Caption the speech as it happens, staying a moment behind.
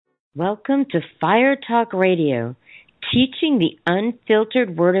Welcome to Fire Talk Radio, teaching the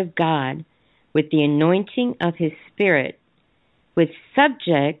unfiltered Word of God with the anointing of His Spirit, with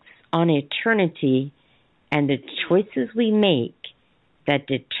subjects on eternity and the choices we make that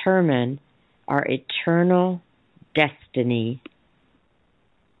determine our eternal destiny.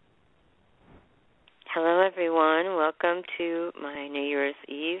 Hello, everyone. Welcome to my New Year's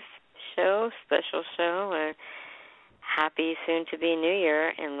Eve show, special show. Happy soon-to-be New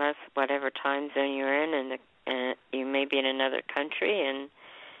Year, unless whatever time zone you're in, and you may be in another country, and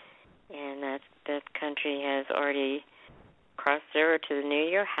that country has already crossed over to the New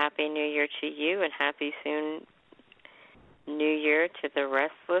Year. Happy New Year to you, and happy soon New Year to the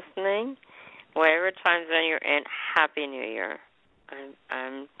rest listening. Whatever time zone you're in, Happy New Year.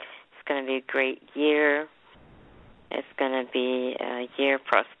 It's going to be a great year. It's going to be a year of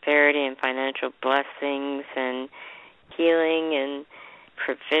prosperity and financial blessings and healing and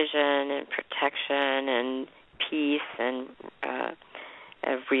provision and protection and peace and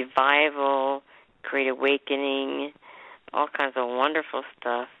a revival, great awakening, all kinds of wonderful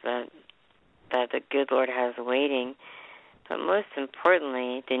stuff that the good Lord has waiting. But most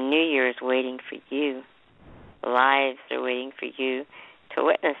importantly, the New Year is waiting for you. Lives are waiting for you to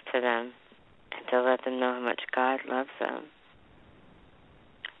witness to them and to let them know how much God loves them.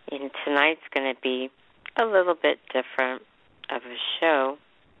 And tonight's going to be a little bit different of a show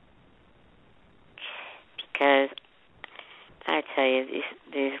because I tell you,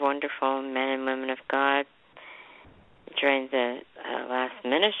 these wonderful men and women of God during the last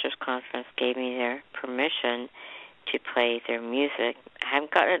ministers conference gave me their permission to play their music. I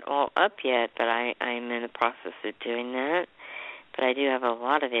haven't got it all up yet, but I'm in the process of doing that. But I do have a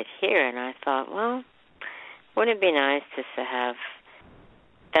lot of it here, and I thought, well, wouldn't it be nice just to have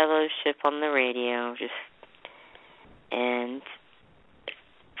fellowship on the radio, and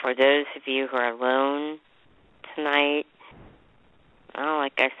for those of you who are alone tonight, well,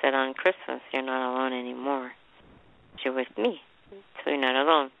 like I said on Christmas, you're not alone anymore. You're with me, so you're not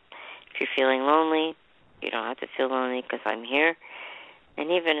alone. If you're feeling lonely, you don't have to feel lonely because I'm here.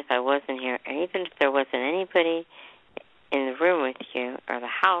 And even if I wasn't here, and even if there wasn't anybody in the room with you, or the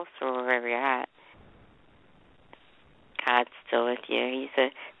house, or wherever you're at, God's still with you. He's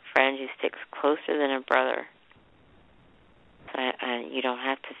a friend who sticks closer than a brother. You don't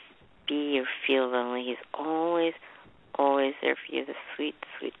have to be or feel lonely. He's always, always there for you, the sweet,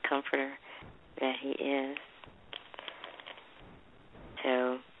 sweet comforter that He is.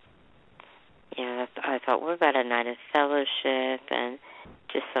 So, I thought, what about a night of fellowship and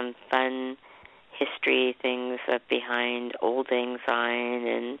just some fun history things behind Old Lang Syne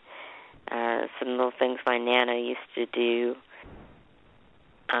and some little things my Nana used to do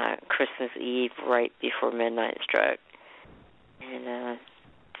Christmas Eve right before midnight struck, and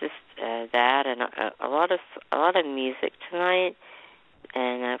just that and a lot of music tonight,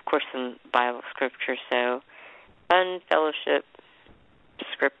 and of course some Bible scripture. So fun fellowship,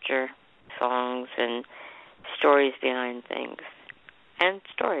 scripture, songs, and stories behind things, and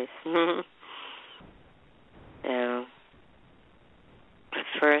stories. So, but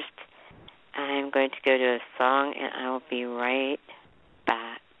first, I'm going to go to a song, and I will be right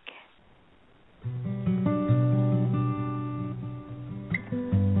back.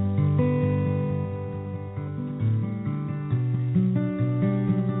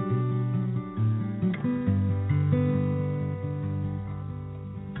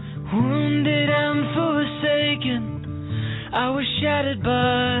 Wounded and forsaken, I was shattered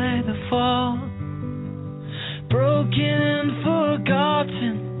by the fall. Broken and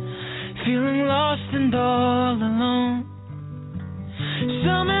forgotten, feeling lost and all alone.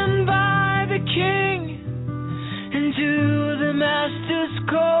 Summoned by the King into the Master's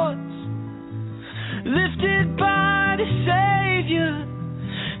courts, lifted by the Savior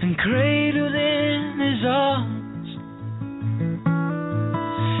and cradled in His arms.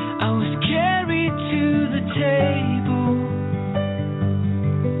 I was carried to the table,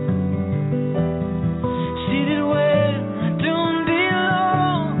 seated where I don't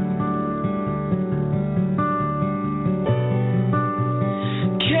belong,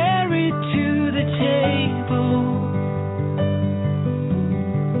 carried to the table,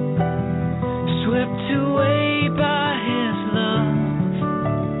 swept away by His love.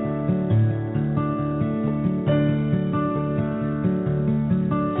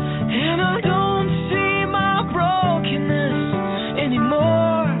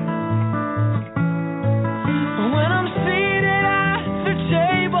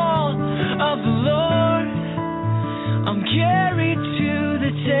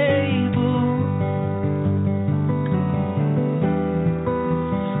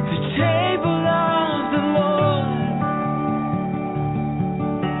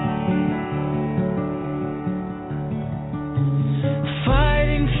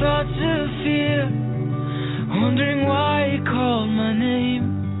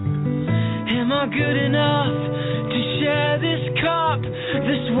 good enough to share this cup.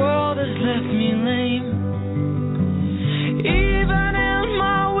 This world has left me lame. Even in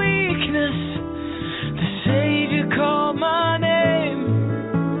my weakness, the Savior called my name.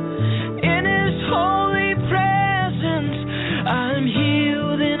 In His holy presence, I'm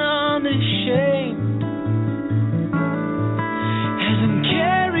healed and unashamed. As I'm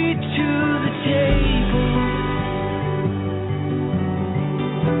carried to the table,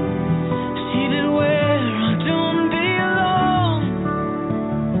 seated where I don't belong,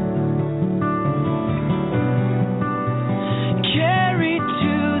 carried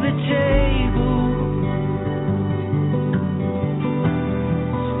to the table,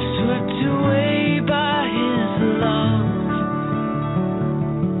 swept away by His love.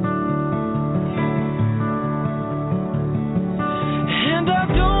 And I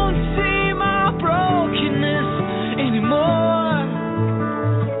don't see my brokenness anymore.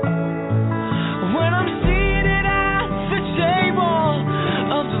 When I'm seated at the table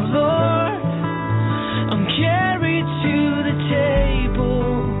of the Lord, I'm carried to the table.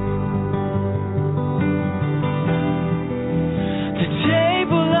 The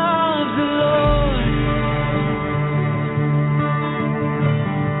table of the Lord.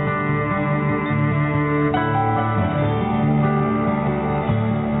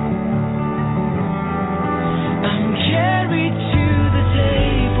 I'm carried to the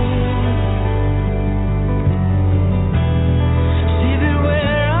table, seated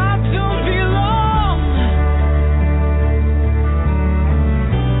where I don't belong.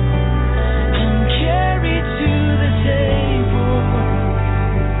 I'm carried to the table,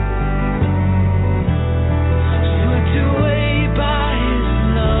 swept away by His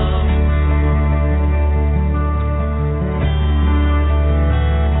love.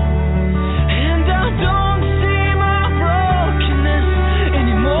 And I don't see my brokenness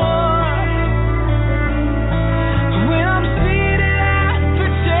anymore. When I'm seated at the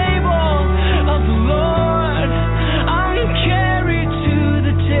table of the Lord, I'm carried to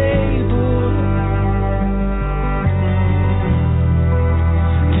the table.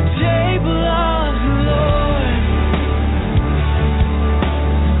 The table of the Lord.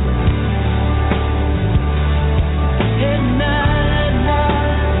 And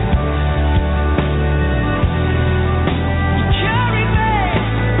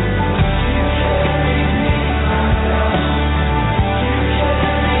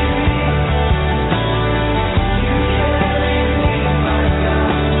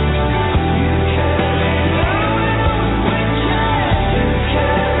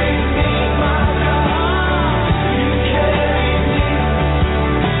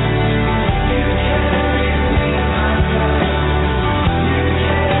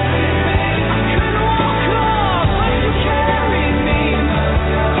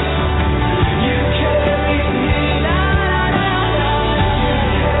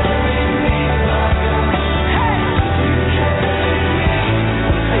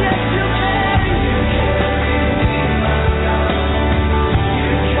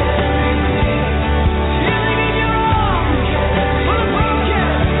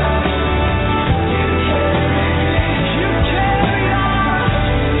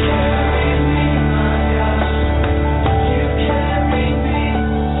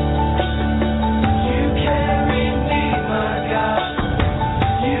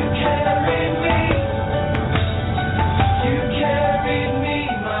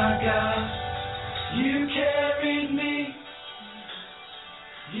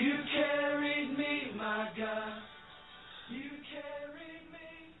you carry me.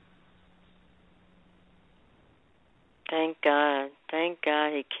 Thank God. Thank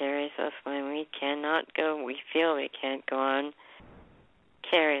God He carries us when we cannot go. We feel we can't go on.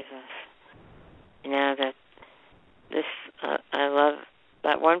 Carries us. You know, that this, I love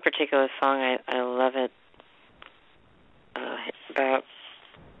that one particular song. I love it. About,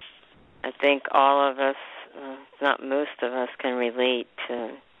 I think all of us, if not most of us, can relate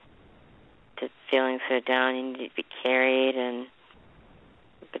to feeling so down. You need to be carried.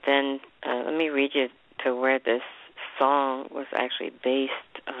 But then, let me read you to where this song was actually based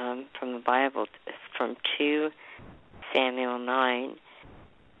from the Bible, from 2 Samuel 9.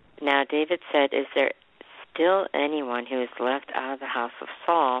 Now David said, "Is there still anyone who is left out of the house of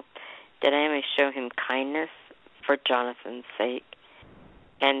Saul, that I may show him kindness for Jonathan's sake?"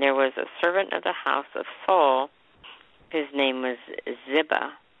 And there was a servant of the house of Saul, whose name was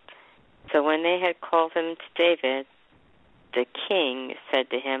Ziba. So when they had called him to David, the king said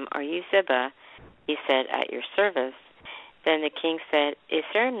to him, "Are you Ziba?" He said, "At your service." Then the king said, "Is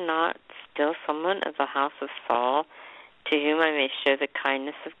there not still someone of the house of Saul to whom I may show the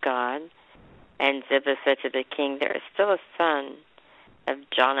kindness of God?" And Ziba said to the king, there is still a son of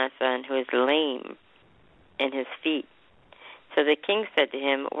Jonathan who is lame in his feet. So the king said to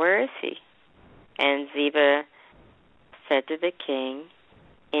him, where is he? And Ziba said to the king,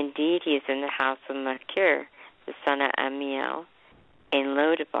 indeed he is in the house of Machir, the son of Ammiel, in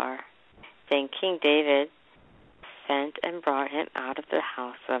Lodebar. Then King David sent and brought him out of the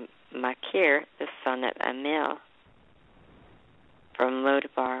house of Machir, the son of Ammiel, from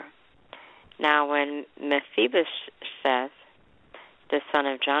Lodebar. Now when Mephibosheth, the son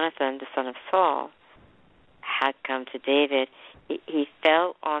of Jonathan, the son of Saul, had come to David, he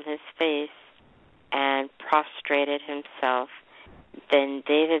fell on his face and prostrated himself. Then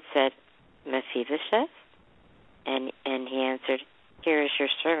David said, Mephibosheth? And he answered, here is your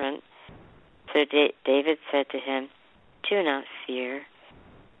servant. So David said to him, do not fear,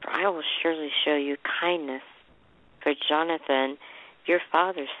 for I will surely show you kindness for Jonathan, your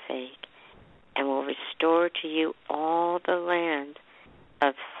father's sake, and will restore to you all the land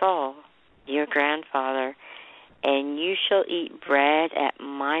of Saul, your grandfather, and you shall eat bread at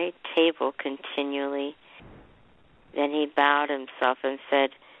my table continually. Then he bowed himself and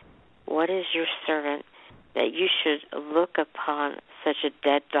said, what is your servant that you should look upon such a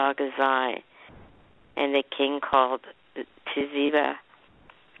dead dog as I? And the king called to Ziba,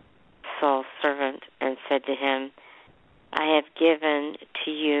 Saul's servant, and said to him, I have given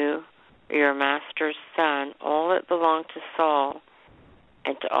to you, your master's son, all that belonged to Saul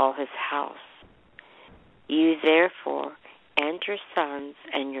and to all his house. You therefore and your sons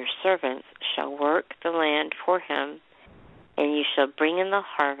and your servants shall work the land for him, and you shall bring in the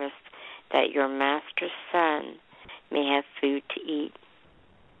harvest, that your master's son may have food to eat.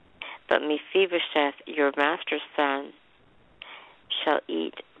 But Mephibosheth, your master's son, shall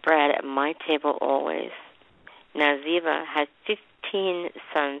eat bread at my table always. Now Ziba had 15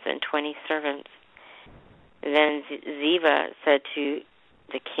 sons and 20 servants. Then Ziba said to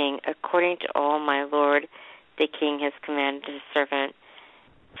the king, according to all my lord the king has commanded his servant,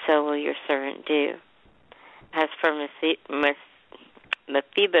 so will your servant do. As for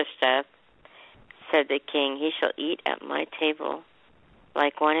Mephibosheth, said the king, he shall eat at my table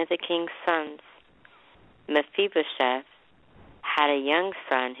like one of the king's sons. Mephibosheth had a young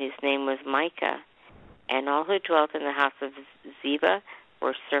son whose name was Micah, and all who dwelt in the house of Ziba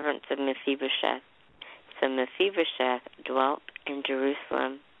were servants of Mephibosheth. So Mephibosheth dwelt in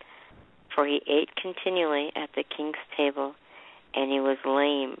Jerusalem, for he ate continually at the king's table, and he was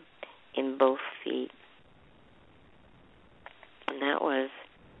lame in both feet. And that was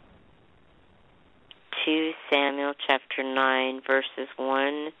 2 Samuel chapter 9, verses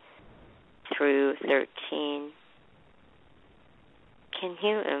 1 through 13. Can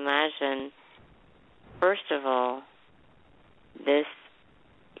you imagine, first of all,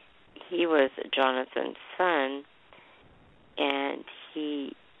 he was Jonathan's son, and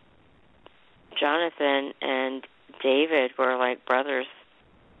Jonathan and David were like brothers,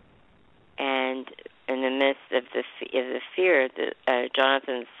 and in the midst of the fear,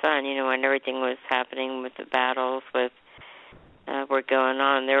 Jonathan's son, when everything was happening with the battles were going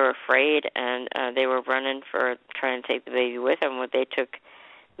on, they were afraid, and they were running for trying to take the baby with them. They took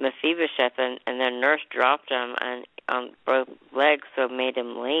Mephibosheth, and their nurse dropped him on both legs, so it made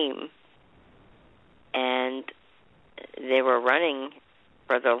him lame. And they were running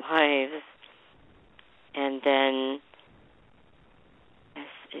for their lives. And then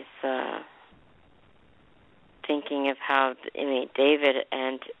it's thinking of how David,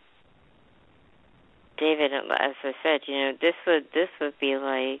 as I said, this would be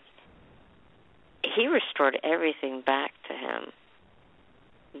like he restored everything back to him,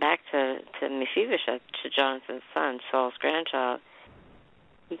 back to Mephibosheth, to Jonathan's son, Saul's grandchild.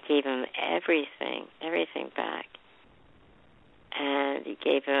 He gave him everything back, and he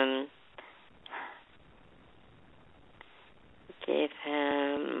gave him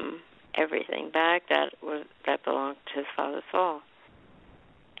everything back that belonged to his father Saul.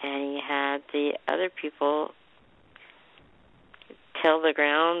 And he had the other people till the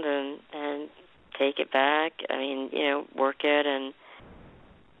ground and take it back. Work it and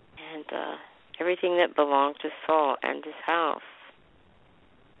everything that belonged to Saul and his house.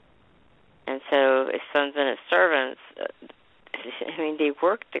 And so his sons and his servants, they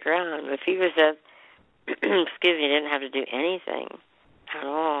worked the ground. Mephibosheth, didn't have to do anything at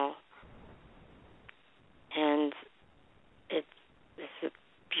all. And it's a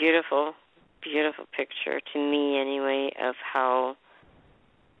beautiful, beautiful picture, to me anyway, of how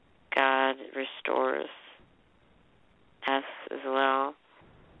God restores us as well.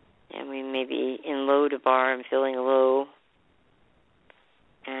 And we may be in Lodebar and feeling low,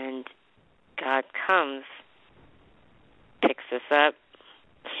 and God comes, picks us up,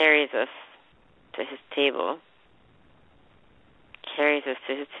 carries us to his table,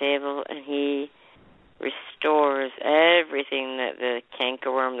 and he restores everything that the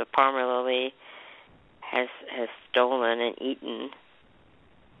cankerworm, the palmer lily, has stolen and eaten.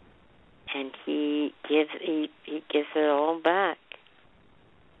 And he gives it all back.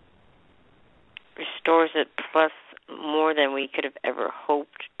 Restores it plus more than we could have ever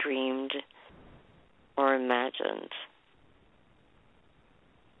hoped, dreamed, or imagined.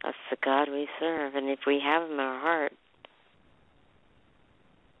 That's the God we serve. And if we have him in our heart,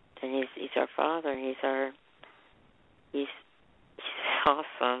 then he's our Father. He's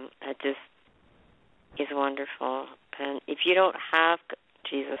awesome. He's wonderful. And if you don't have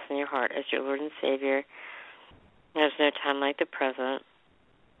Jesus in your heart as your Lord and Savior, there's no time like the present.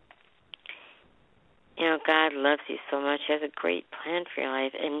 You know, God loves you so much. He has a great plan for your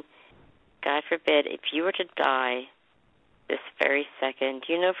life. And God forbid, if you were to die this very second,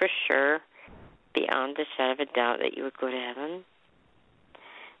 do you know for sure, beyond a shadow of a doubt, that you would go to heaven?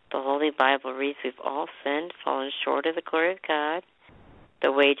 The Holy Bible reads, we've all sinned, fallen short of the glory of God.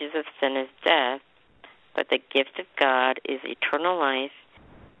 The wages of sin is death, but the gift of God is eternal life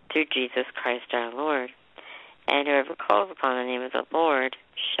through Jesus Christ our Lord. And whoever calls upon the name of the Lord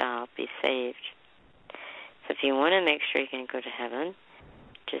shall be saved. So if you want to make sure you can go to heaven,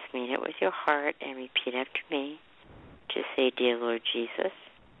 just mean it with your heart and repeat after me. Just say, Dear Lord Jesus,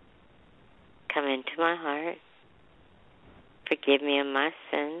 come into my heart. Forgive me of my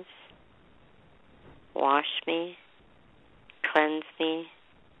sins. Wash me. Cleanse me.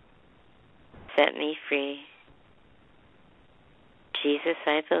 Set me free. Jesus,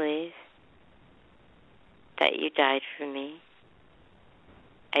 I believe that you died for me.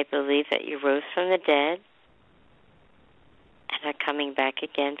 I believe that you rose from the dead and are coming back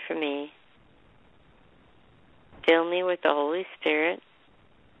again for me. Fill me with the Holy Spirit.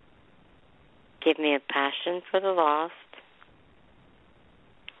 Give me a passion for the lost,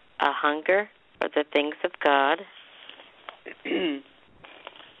 a hunger for the things of God, and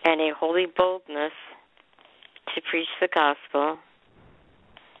a holy boldness to preach the gospel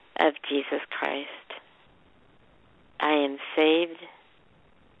of Jesus Christ. I am saved.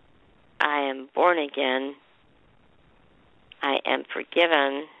 I am born again. I am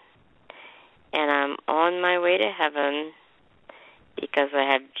forgiven. And I'm on my way to heaven because I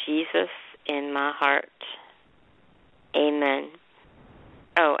have Jesus in my heart. Amen.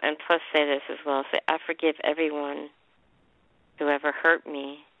 Oh, and plus say this as well. Say, I forgive everyone who ever hurt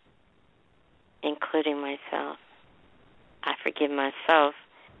me, including myself. I forgive myself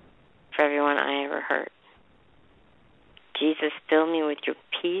for everyone I ever hurt. Jesus, fill me with your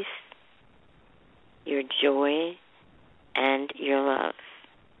peace, your joy, and your love.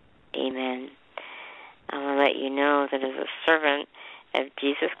 Amen. I want to let you know that as a servant of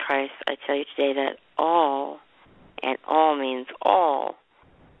Jesus Christ, I tell you today that all, and all means all,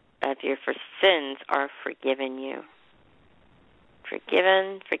 of your sins are forgiven you.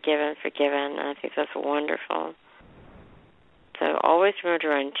 Forgiven, forgiven, forgiven. I think that's wonderful. So always remember to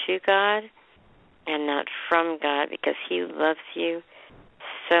run to God and not from God, because he loves you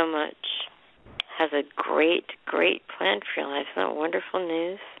so much, has a great, great plan for your life. Isn't that wonderful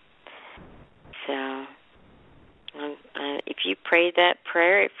news? So if you prayed that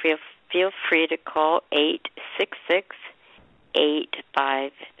prayer, feel free to call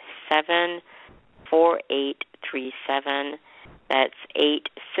 866-857-4837. That's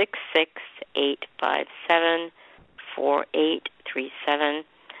 866-857-4837.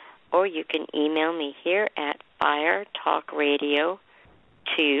 Or you can email me here at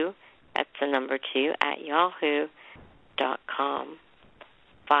firetalkradio2, that's the number 2, at yahoo.com.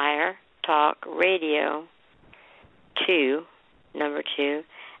 Firetalkradio2, number 2,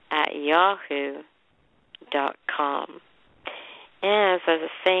 at yahoo.com. And as I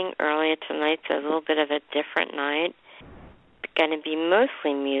was saying earlier, tonight's a little bit of a different night. It's going to be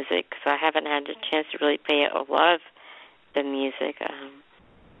mostly music, because I haven't had a chance to really play a lot of the music.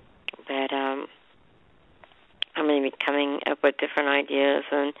 But I'm going to be coming up with different ideas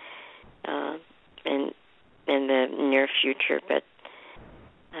and in the near future. But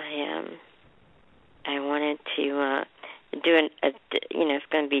I wanted to do it's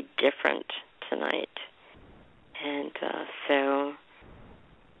going to be different tonight, and so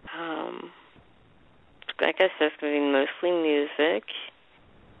like I said, it's going to be mostly music,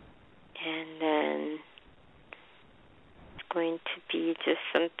 and then it's going to be just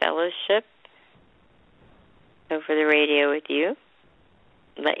some fellowship over the radio with you.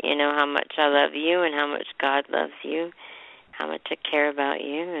 Let you know how much I love you and how much God loves you, how much I care about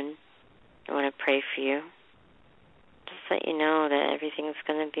you, and I want to pray for you. Just let you know that everything's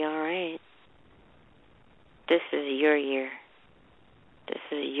going to be all right. This is your year. This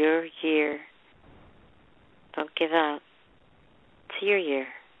is your year. Don't give up. It's your year.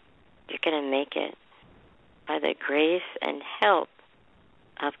 You're going to make it by the grace and help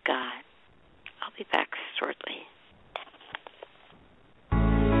of God. I'll be back shortly.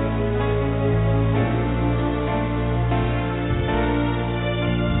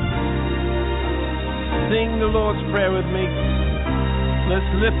 Sing the Lord's Prayer with me. Let's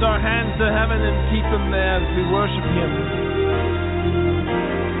lift our hands to heaven and keep them there as we worship Him.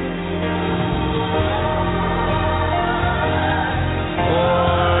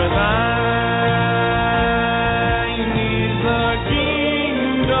 For thine is the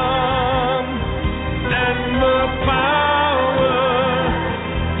kingdom and the power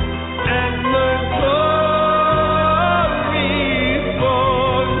and the glory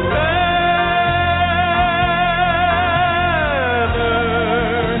forever.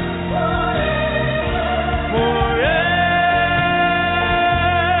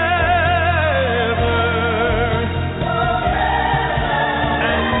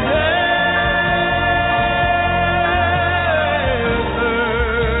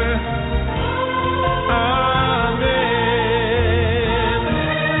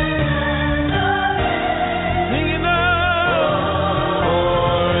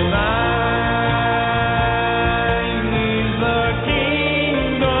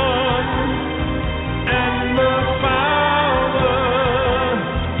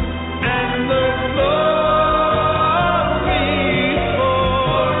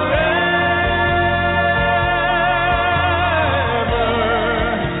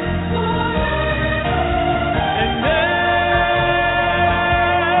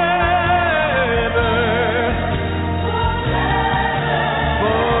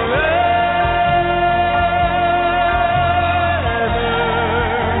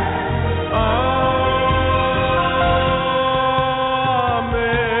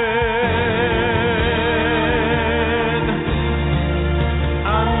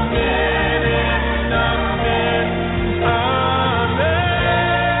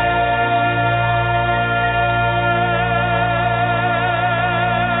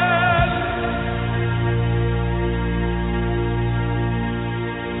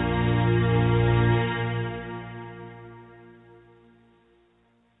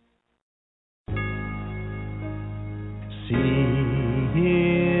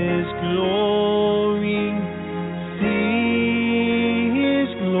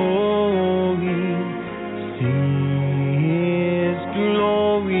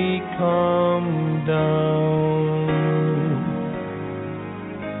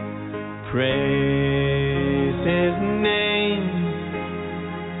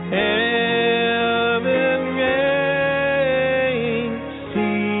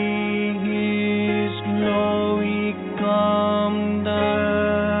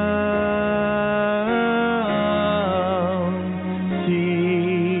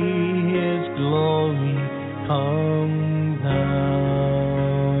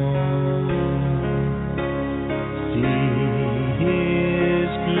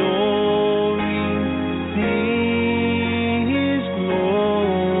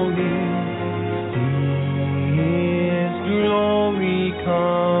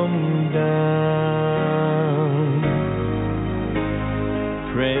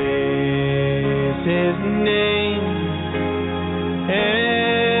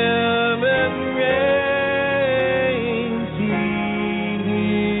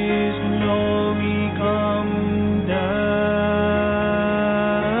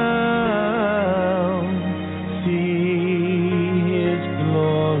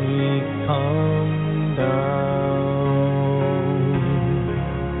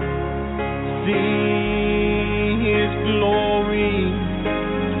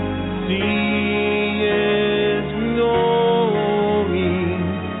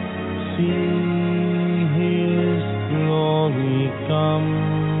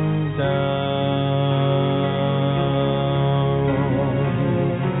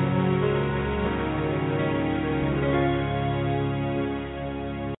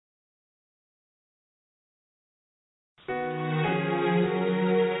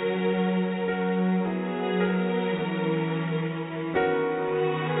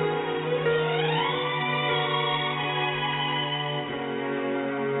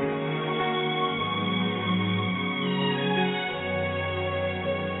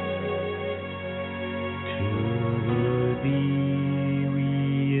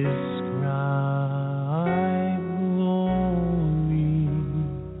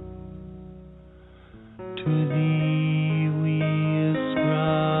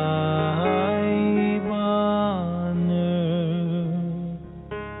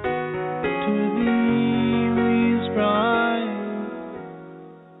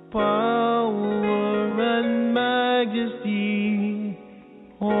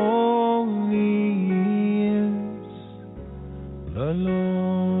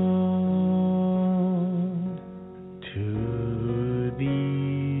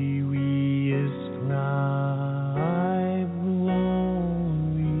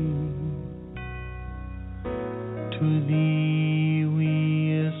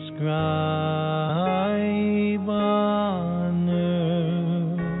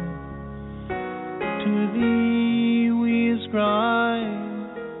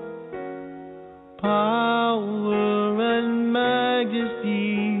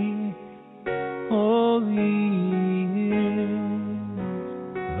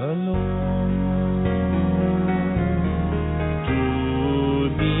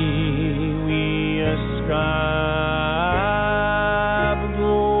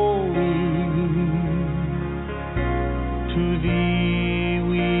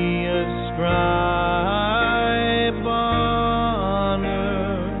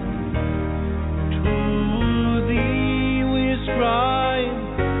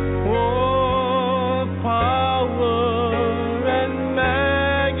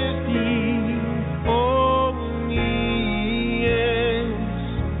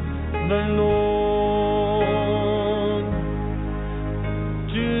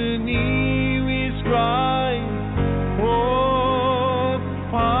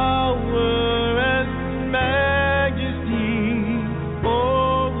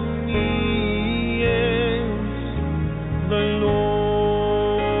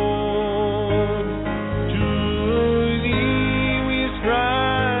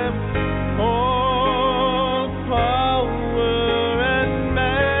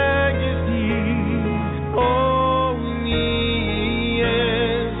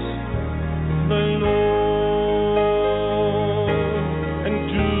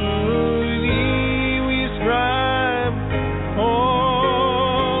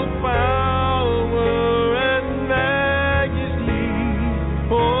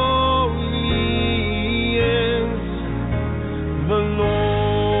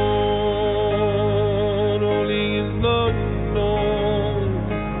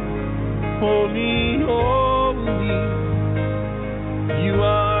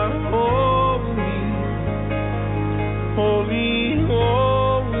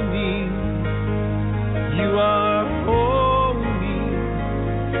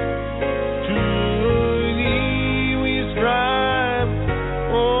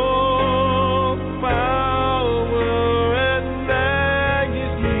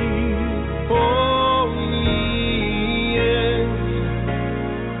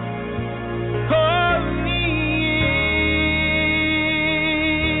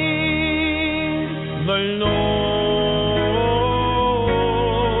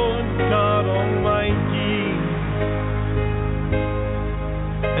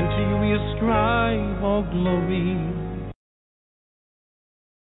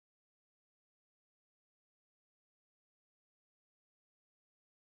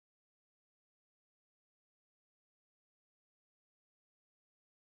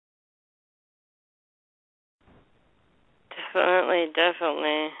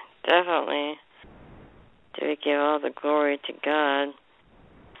 Definitely. Do we give all the glory to God?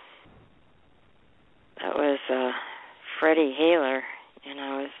 That was Freddie Hayler, and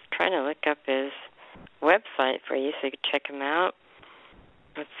I was trying to look up his website for you so you could check him out.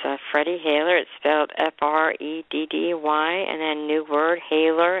 It's Freddie Hayler. It's spelled F-R-E-D-D-Y, and then new word,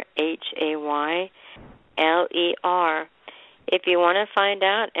 Hayler, H-A-Y-L-E-R. If you want to find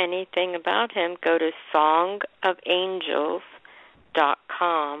out anything about him, go to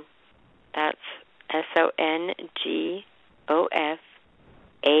songofangels.com. That's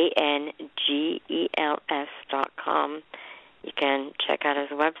SONGOFANGELS.com. You can check out his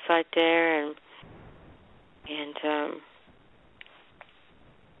website there, and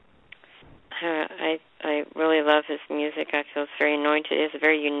I really love his music. I feel it's very anointed. He has a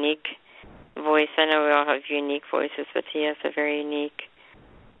very unique voice. I know we all have unique voices, but he has a very unique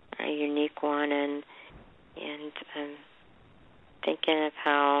one. And I'm thinking of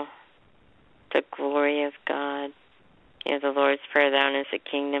how the glory of God, the Lord's Prayer, thine is the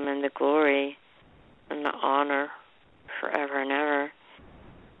kingdom and the glory and the honor forever and ever.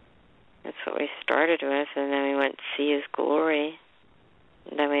 That's what we started with, and then we went to see his glory.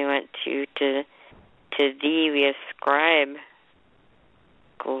 And then we went to thee we ascribe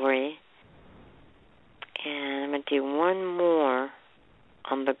glory. do one more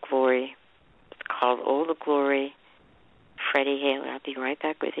on the glory. It's called Oh, the Glory, Freddie Haley. I'll be right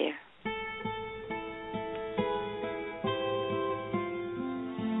back with you.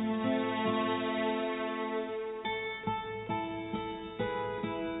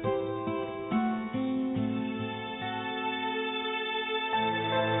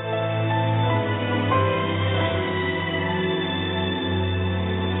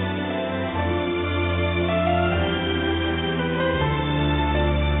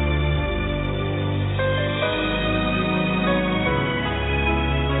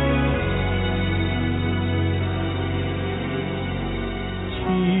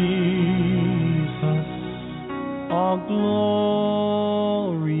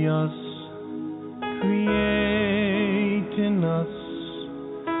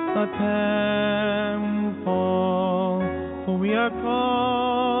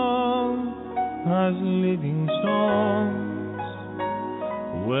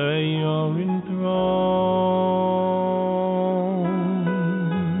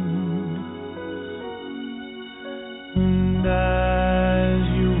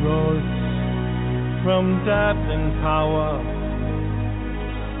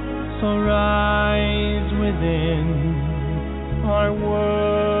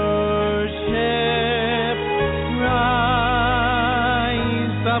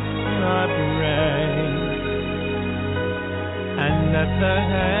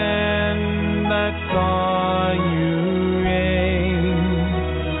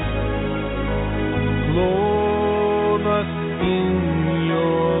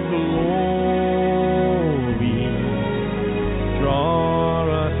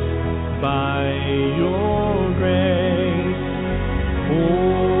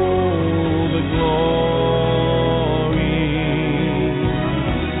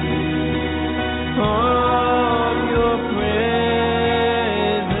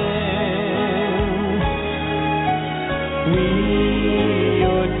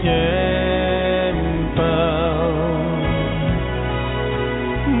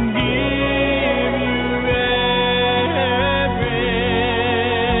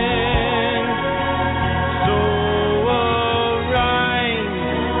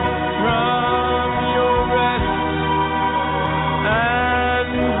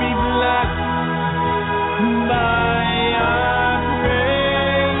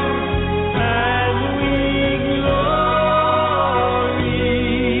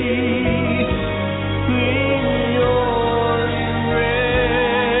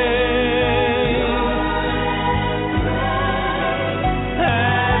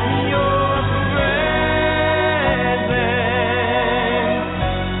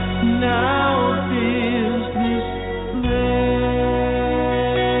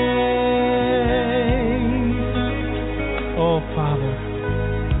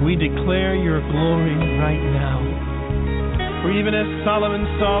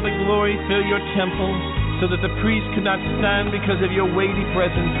 Because of your weighty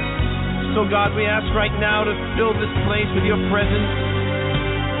presence. So God, we ask right now to fill this place with your presence.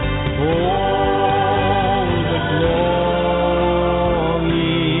 Oh, the glory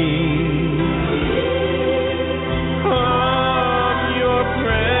of your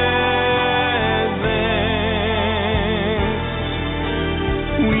presence.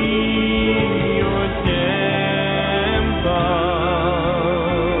 We, your temple.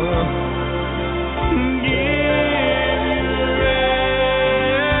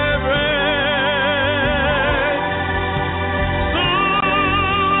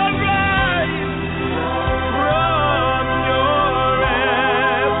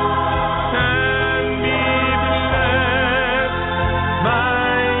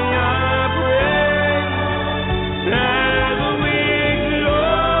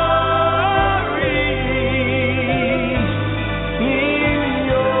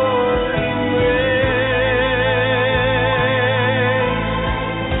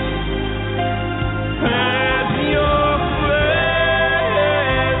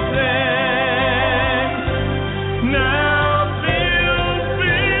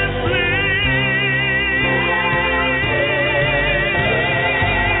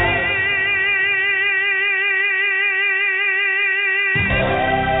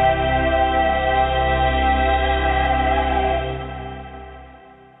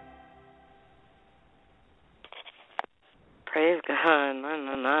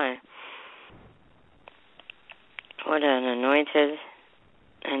 What an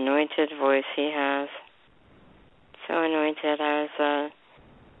anointed voice he has. So anointed. As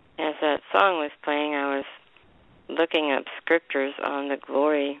that song was playing, I was looking up scriptures on the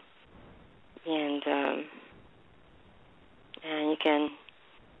glory, and And you can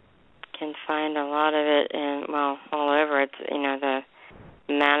find a lot of it in, well, all over. It's, the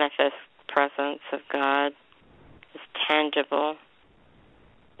manifest presence of God is tangible.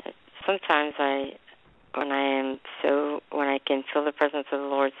 Sometimes when I can feel the presence of the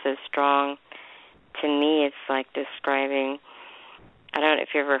Lord so strong, to me it's like describing, I don't know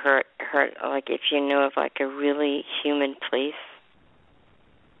if you ever heard like if you know of like a really humid place,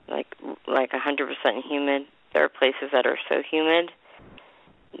 like 100% humid. There are places that are so humid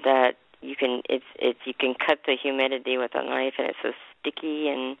that you can cut the humidity with a knife, and it's so sticky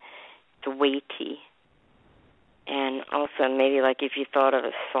and it's weighty. And also maybe like if you thought of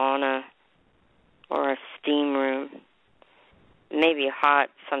a sauna or a steam room, maybe hot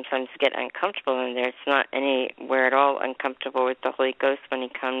sometimes get uncomfortable in there. It's not anywhere at all uncomfortable with the Holy Ghost when he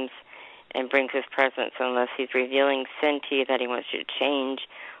comes and brings his presence, unless he's revealing sin to you that he wants you to change,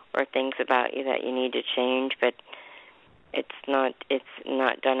 or things about you that you need to change. But it's not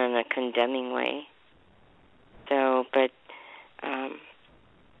done in a condemning way. So, but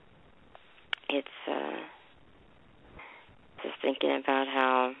it's just thinking about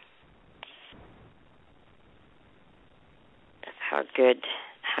how good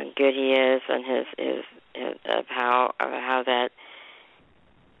he is, and how that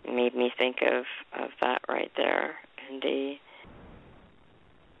made me think of that right there, and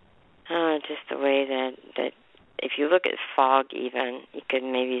just the way that if you look at fog, even you could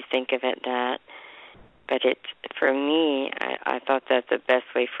maybe think of it that. But for me, I thought that the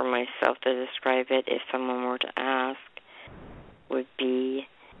best way for myself to describe it, if someone were to ask, would be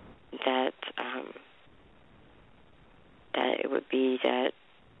that it would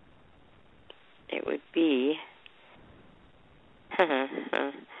be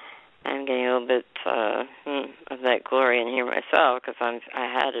I'm getting a little bit of that glory in here myself, because I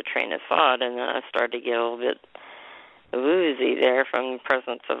had a train of thought, and then I started to get a little bit woozy there from the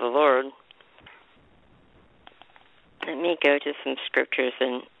presence of the Lord. Let me go to some scriptures,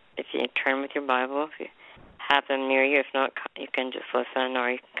 and if you turn with your Bible, if you have them near you, if not, you can just listen, or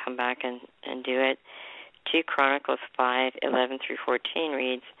you can come back and do it. 2 Chronicles 5:11-14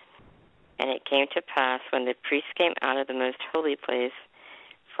 reads, "And it came to pass, when the priests came out of the most holy place,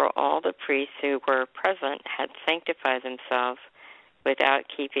 for all the priests who were present had sanctified themselves without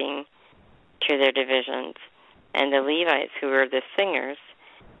keeping to their divisions, and the Levites who were the singers,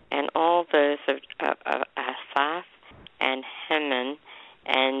 and all those of Asaph and Heman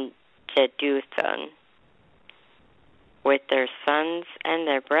and Jeduthun, with their sons and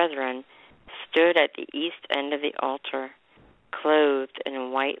their brethren, stood at the east end of the altar, clothed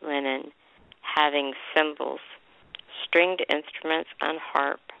in white linen, having cymbals, stringed instruments, and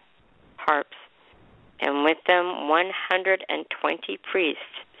harps, and with them 120 priests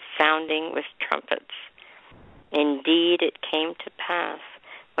sounding with trumpets. Indeed, it came to pass,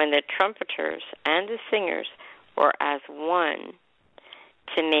 when the trumpeters and the singers were as one,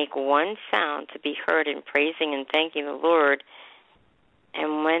 to make one sound to be heard in praising and thanking the Lord,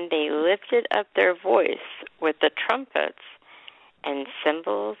 and when they lifted up their voice with the trumpets and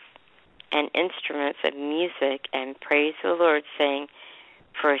cymbals and instruments of music, and praised the Lord, saying,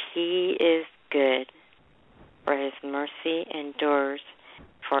 For he is good, for his mercy endures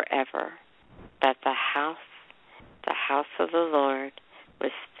forever. That the house of the Lord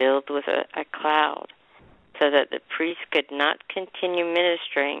was filled with a cloud, so that the priest could not continue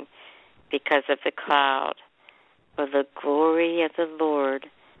ministering because of the cloud. For the glory of the Lord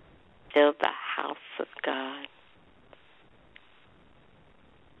filled the house of God."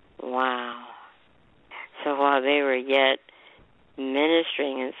 Wow. So while they were yet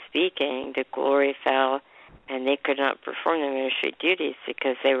ministering and speaking, the glory fell, and they could not perform their ministry duties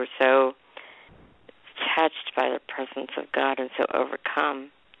because they were so touched by the presence of God and so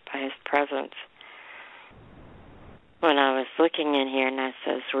overcome by his presence. When I was looking in here and as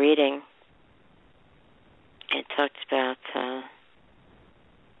I was reading, it talked about,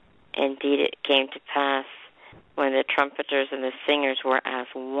 indeed it came to pass, when the trumpeters and the singers were as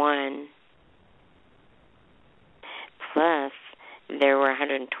one, plus there were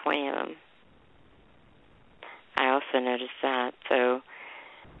 120 of them. I also noticed that. So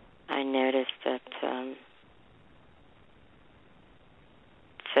I noticed that, so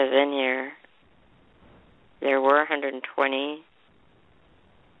then here, there were 120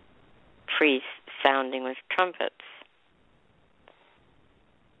 priests sounding with trumpets.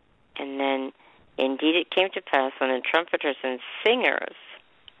 And then, indeed it came to pass, when the trumpeters and singers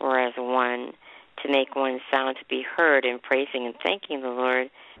were as one, to make one sound to be heard in praising and thanking the Lord,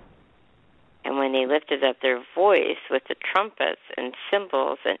 and when they lifted up their voice with the trumpets and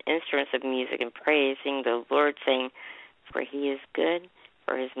cymbals and instruments of music and praising the Lord, saying, for he is good,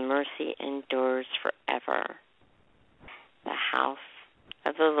 for his mercy endures forever. The house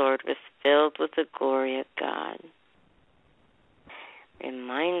of the Lord was filled with the glory of God.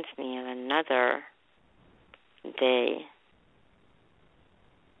 Reminds me of another day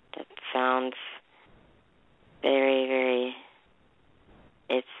that sounds very, very,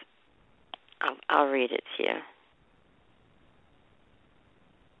 I'll read it to you.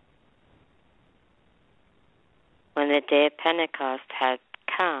 When the day of Pentecost had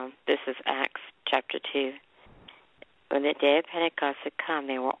come, this is Acts chapter 2. When the day of Pentecost had come,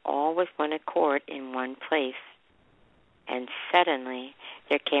 they were all with one accord in one place. And suddenly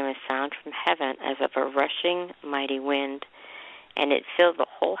there came a sound from heaven as of a rushing mighty wind, and it filled the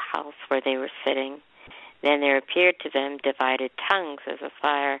whole house where they were sitting. Then there appeared to them divided tongues as of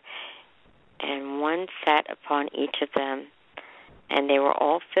fire, and one sat upon each of them. And they were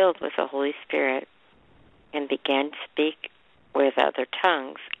all filled with the Holy Spirit, and began to speak with other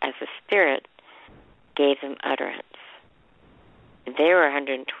tongues as the Spirit gave them utterance. There were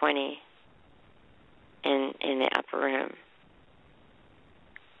 120 in the upper room.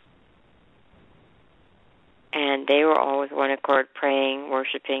 And they were all with one accord, praying,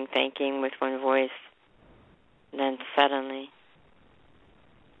 worshiping, thanking with one voice. And then suddenly,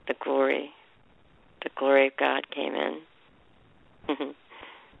 the glory of God came in.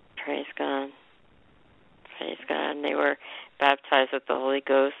 Praise God. Praise God. And they were baptized with the Holy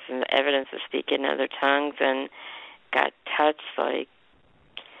Ghost and the evidence of speaking in other tongues, and got touched like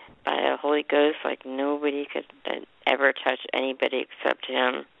by a Holy Ghost like nobody could ever touch anybody except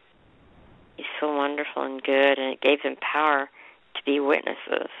him. He's so wonderful and good, and it gave them power to be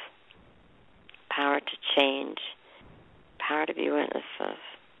witnesses, power to change, power to be witnesses.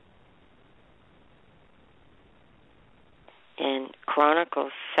 In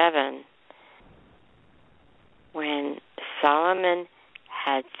Chronicles 7, when Solomon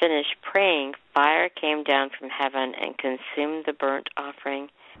had finished praying, fire came down from heaven and consumed the burnt offering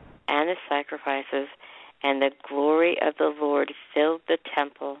and the sacrifices, and the glory of the Lord filled the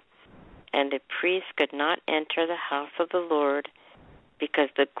temple, and the priests could not enter the house of the Lord, because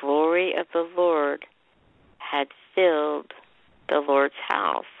the glory of the Lord had filled the Lord's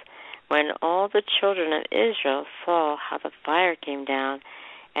house. When all the children of Israel saw how the fire came down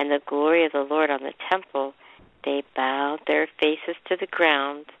and the glory of the Lord on the temple, they bowed their faces to the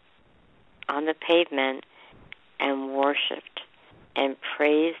ground on the pavement and worshipped and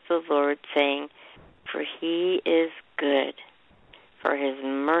praised the Lord, saying, "For he is good, for his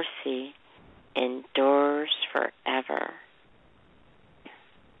mercy endures forever."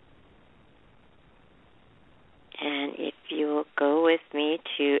 And if you will go with me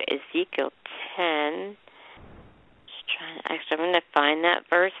to Ezekiel 10, I'm going to find that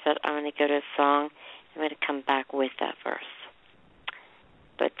verse, but I'm going to go to a song. I'm going to come back with that verse.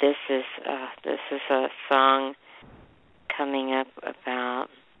 But this is a song coming up about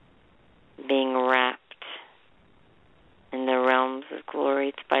being wrapped in the realms of glory.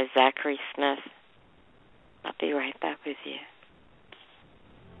 It's by Zachary Smith. I'll be right back with you.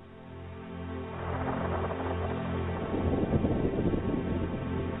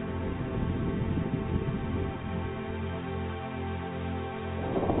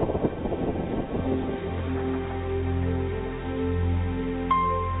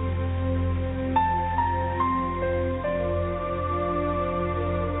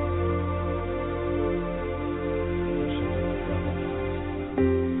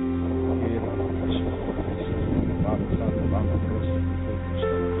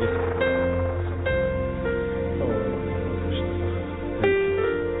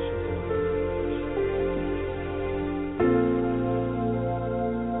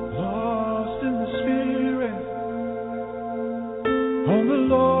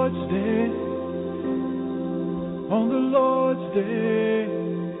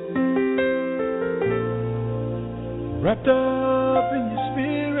 Wrapped up in your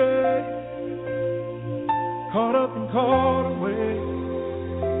spirit, caught up and caught away,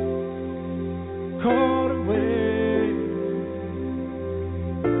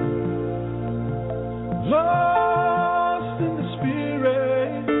 lost in the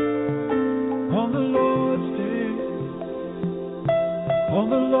spirit, on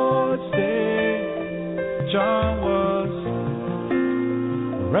the Lord's day, John was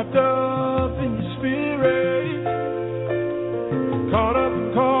wrapped up in your spirit, caught up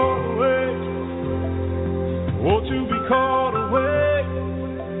and caught away. Oh, to be caught away,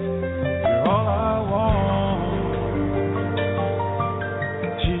 you're all I want.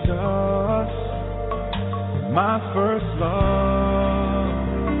 Jesus, my first love.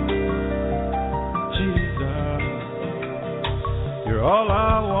 Jesus,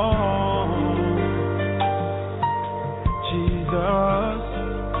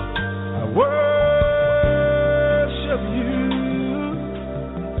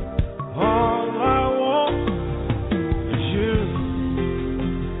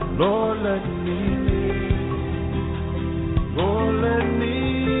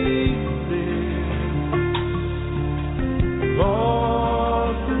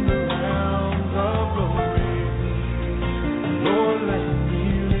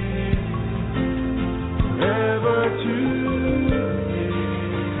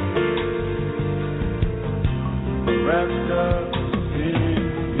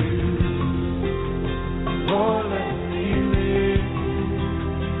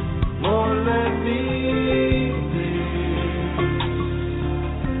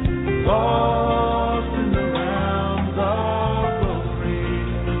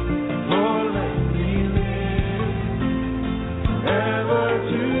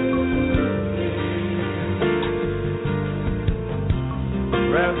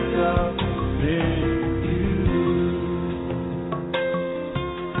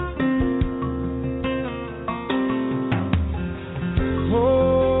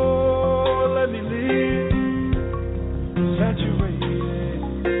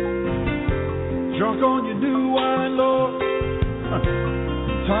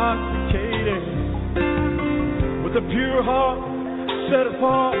 intoxicated, with a pure heart, set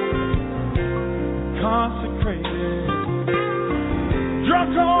apart, consecrated,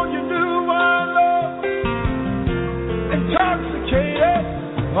 drunk on your new wine, love, intoxicated,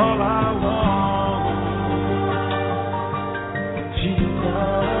 all I want,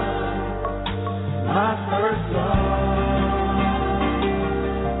 Jesus, my first love,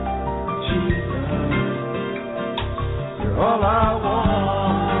 Jesus, you're all I want,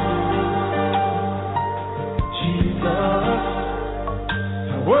 Jesus,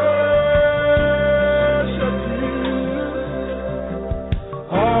 I worship you,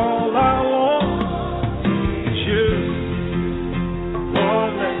 all I want is you.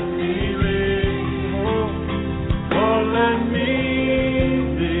 Lord, let me live, Lord,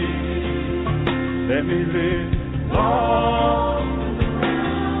 let me live long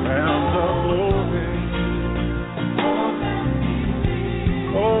round the glory,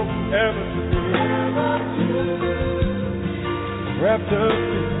 oh, ever to be wrapped up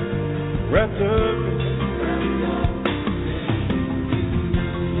in, wrapped up in.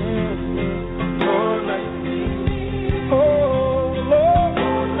 Lord, let me, oh Lord,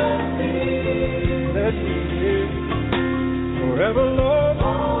 let me live forever, Lord,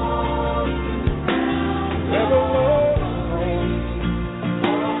 forever, Lord.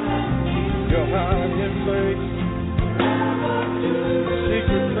 Your hiding place,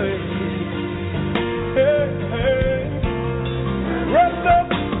 secret place, hey, hey, wrapped up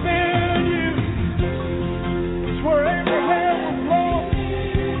in you. It's where Abraham was lost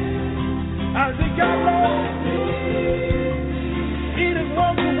as he got lost. Eden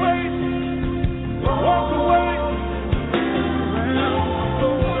walked away, walked away, ran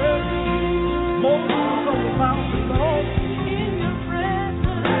away. Moses on the mountain lost.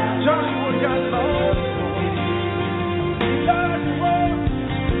 Joshua got lost. Elijah was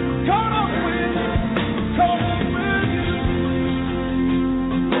caught up with you, caught up with you.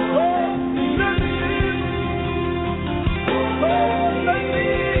 Lord, let me in. Lord, let me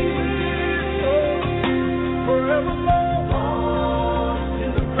in. Lord, forever, Lord,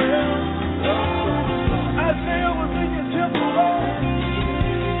 in the ground. Isaiah was in your temple, Lord.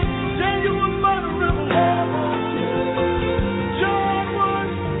 Daniel was by the river, Lord. John was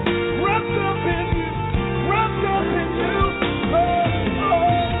wrapped up in you, wrapped up in you, Lord,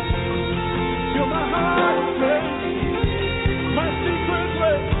 Lord. You're my hiding place, my secret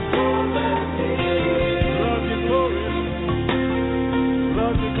place. Love your glory,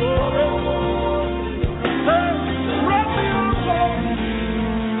 love your glory. Hey, wrap me up, Lord.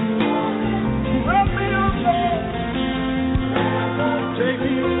 Wrap me up, Lord. Take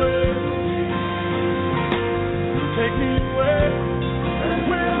me away. Take me away.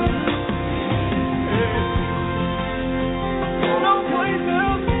 Well, hey, no place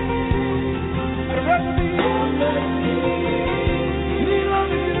else. I'd rather be me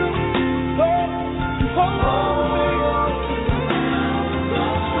loving you, Lord. Hold on to me.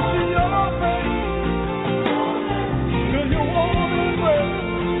 See your face. Feel your warm embrace.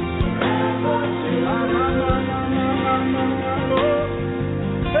 Lord.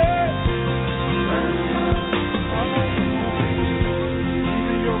 Hey.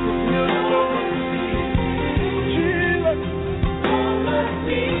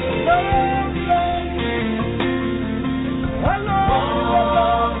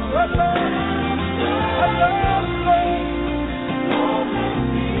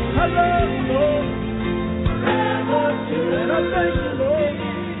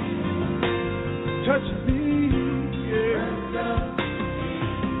 Touch me, yeah.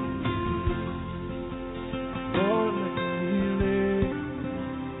 Lord, let me live.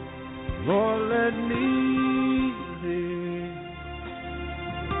 Lord, let me live.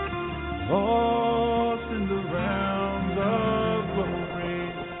 Lost in the realms of glory.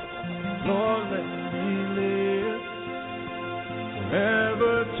 Lord, let me live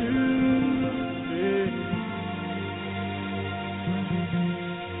forever to stay.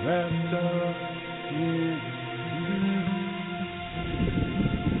 Wrapped up in you.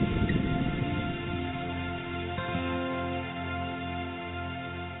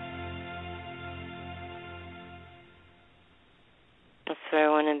 That's where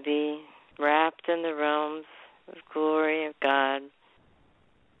I want to be, wrapped in the realms of glory of God,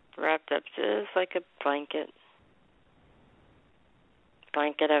 wrapped up just like a blanket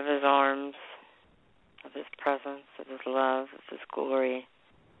of His arms, of His presence, of His love, of His glory.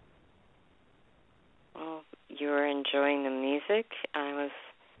 Well, you were enjoying the music. I was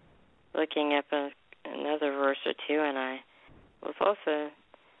looking up another verse or two, and I was also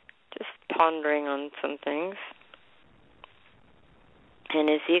just pondering on some things. In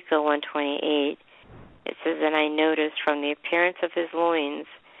Ezekiel 1:28, it says, "And I noticed from the appearance of his loins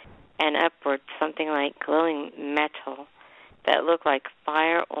and upward something like glowing metal that looked like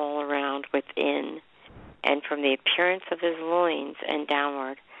fire all around within. And from the appearance of his loins and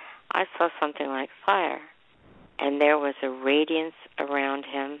downward, I saw something like fire, and there was a radiance around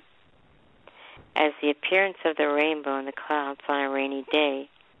him, as the appearance of the rainbow in the clouds on a rainy day.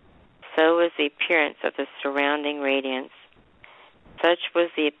 So was the appearance of the surrounding radiance. Such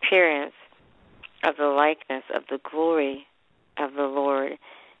was the appearance of the likeness of the glory of the Lord.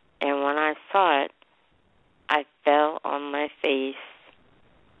 And when I saw it, I fell on my face."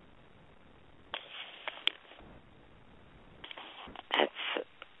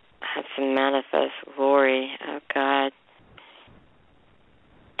 That's a manifest glory of God.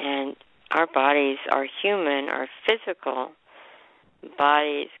 And our bodies are human, our physical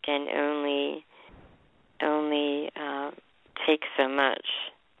bodies can only take so much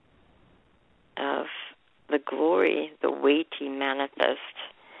of the glory, the weighty manifest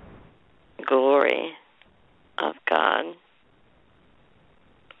glory of God,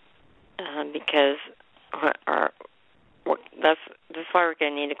 because that's why we're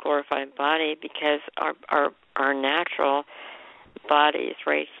going to need a glorified body, because our natural bodies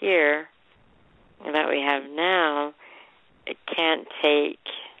right here that we have now, it can't take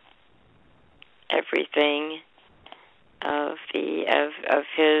everything of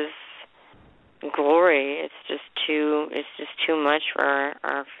his glory. It's just too much for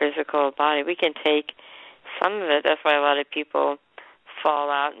our physical body. We can take some of it. That's why a lot of people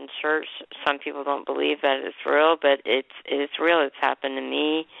fall out in church. Some people don't believe that it's real, but it's real. It's happened to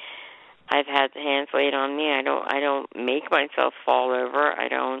me. I've had hands laid on me. I don't make myself fall over.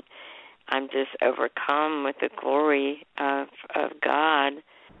 I'm just overcome with the glory of God,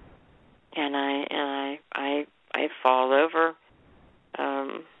 and I fall over.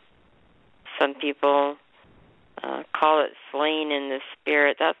 Some people call it slain in the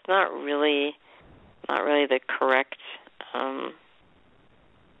spirit. That's not really the correct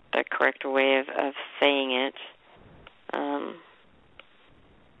way of saying it.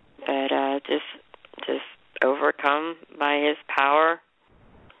 But just overcome by his power,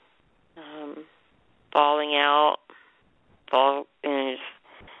 falling out,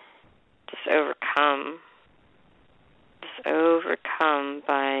 just overcome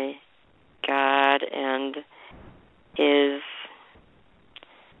by God and his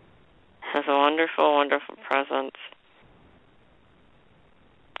wonderful, wonderful presence.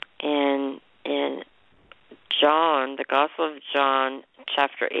 In John, the Gospel of John,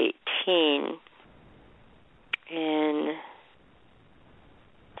 chapter 18,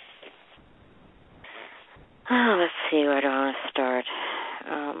 let's see, where do I want to start?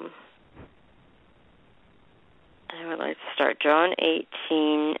 I would like to start John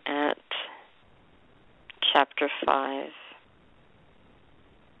 18 at chapter 5,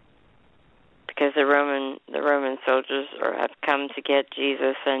 because the Roman soldiers have come to get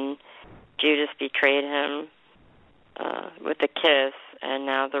Jesus, and Judas betrayed him with a kiss, and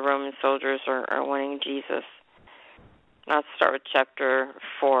now the Roman soldiers are wanting Jesus. I'll start with chapter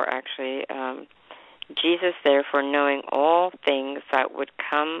 4, actually. Jesus, therefore, knowing all things that would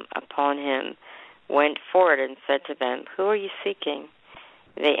come upon him, went forward and said to them, "Who are you seeking?"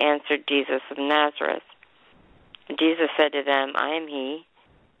 They answered, "Jesus of Nazareth." Jesus said to them, "I am he."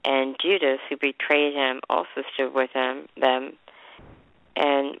 And Judas, who betrayed him, also stood with them.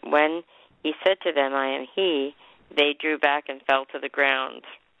 And when he said to them, "I am he," they drew back and fell to the ground.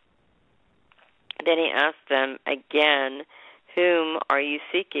 Then he asked them again, "Whom are you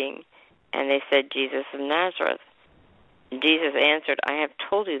seeking?" And they said, "Jesus of Nazareth." Jesus answered, "I have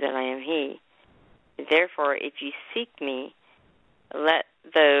told you that I am he. Therefore, if you seek me, let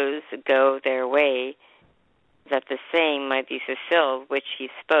those go their way, that the saying might be fulfilled which he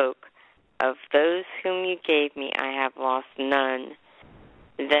spoke, of those whom you gave me I have lost none."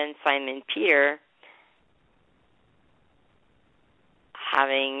 Then Simon Peter,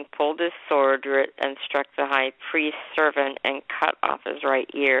 having pulled his sword, drew it and struck the high priest's servant and cut off his right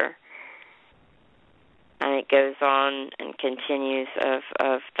ear. And it goes on and continues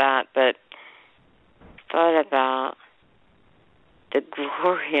of that, but thought about the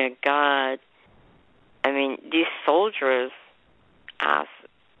glory of God. I mean, these soldiers ask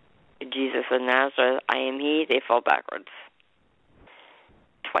Jesus of Nazareth, "I am he," they fall backwards.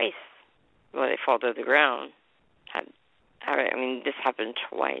 Twice. Well, they fall to the ground. I mean, this happened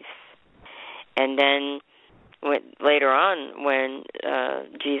twice. And then later on, when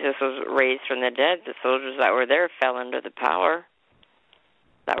Jesus was raised from the dead, the soldiers that were there fell under the power,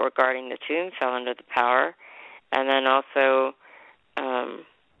 that were guarding the tomb fell under the power. And then also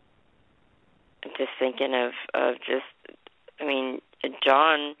just thinking of just, I mean,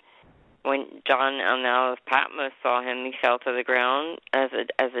 John, when John on the Isle of Patmos saw him, he fell to the ground as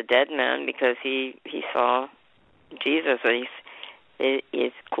a dead man because he saw Jesus and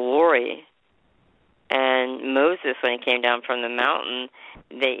his glory. And Moses, when he came down from the mountain,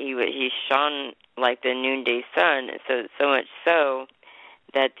 he shone like the noonday sun. So much so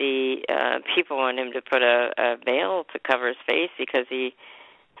that the people wanted him to put a veil to cover his face because the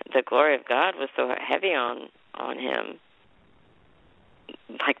glory of God was so heavy on him,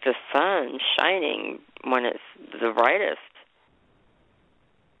 like the sun shining when it's the brightest.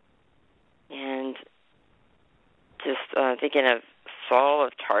 And just thinking of Saul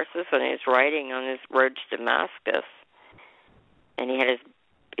of Tarsus when he was riding on his road to Damascus, and he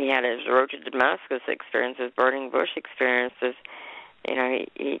had his road to Damascus experience, his burning bush experiences. You know,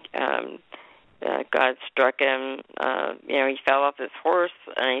 God struck him. You know, he fell off his horse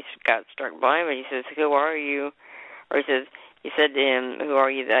and he got struck blind. But he says, "Who are you?" Or he said to him, "Who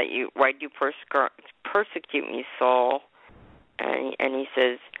are you why do you persecute me, Saul?" And he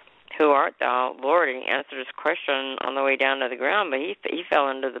says, "Who art thou, Lord?" And he answered his question on the way down to the ground, but he fell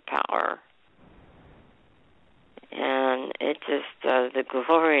under the power. And it just, the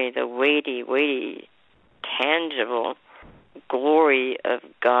glory, the weighty, tangible glory of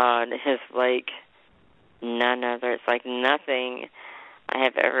God is like none other. It's like nothing I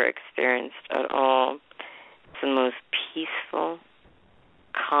have ever experienced at all. It's the most peaceful,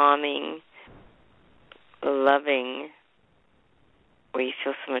 calming, loving, where you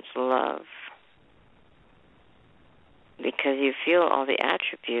feel so much love because you feel all the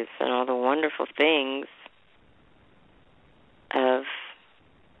attributes and all the wonderful things of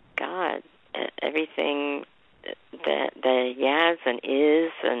God, everything that He has and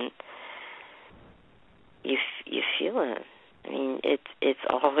is, and you feel it. I mean, it's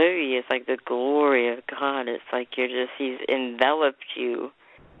all over you. It's like the glory of God. It's like He's enveloped you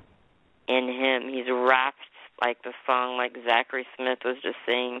in Him. He's wrapped, like the song, like Zachary Smith was just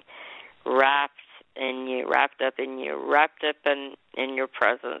saying, wrapped in you, wrapped up in you, wrapped up in your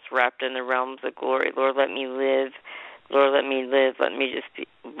presence, wrapped in the realms of glory. Lord, let me live. Lord, let me live. Let me just be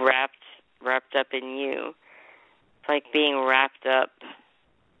wrapped up in you. It's like being wrapped up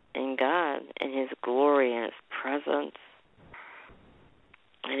in God, in His glory, and His presence.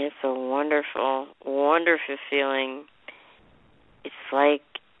 And it's a wonderful, wonderful feeling.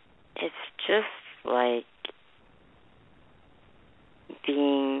 It's just like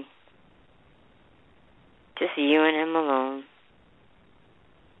being just you and Him alone.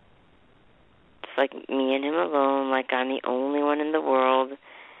 It's like me and Him alone, like I'm the only one in the world,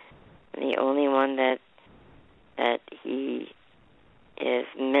 the only one that He is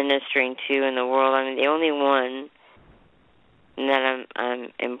ministering to in the world. I'm the only one, and that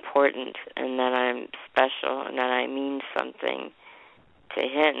I'm important, and that I'm special, and that I mean something to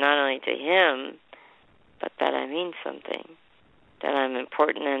Him, not only to Him, but that I mean something, that I'm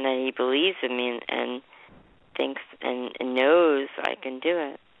important, and that He believes in me and thinks and knows I can do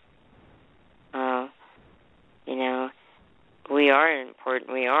it. You know, we are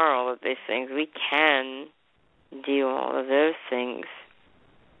important. We are all of these things. We can do all of those things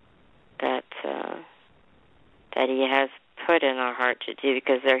that He has put in our heart to do,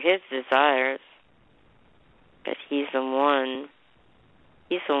 because they're His desires. But He's the one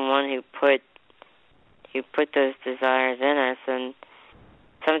who put those desires in us. And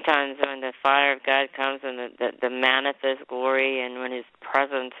sometimes when the fire of God comes and the manifest glory, and when His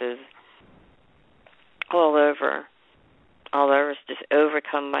presence is all over, it's just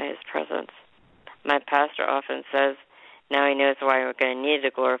overcome by His presence. My pastor often says, now he knows why we're going to need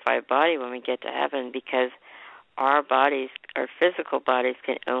a glorified body when we get to heaven, because our bodies, our physical bodies,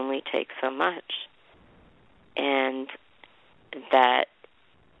 can only take so much. And that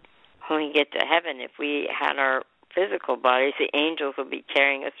when we get to heaven, if we had our physical bodies, the angels will be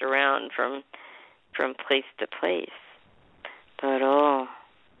carrying us around from place to place. But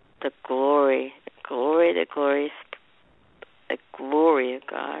the glory of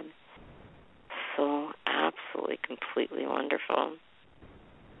God, so absolutely, completely wonderful.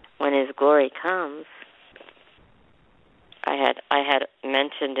 When His glory comes, I had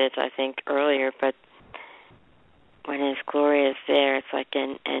mentioned it, I think, earlier, but when His glory is there, it's like,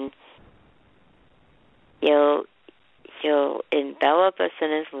 and He'll envelop us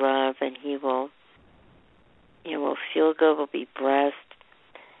in His love, and we'll feel good, we'll be blessed,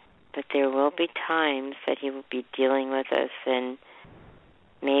 but there will be times that He will be dealing with us in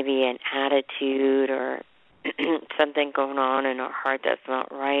maybe an attitude or something going on in our heart that's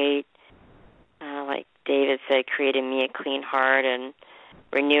not right, like David said, create in me a clean heart and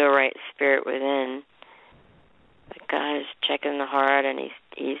renew a right spirit within. But God is checking the heart, and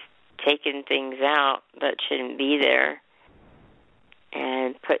he's taking things out that shouldn't be there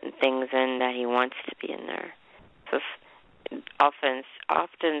and putting things in that he wants to be in there. So often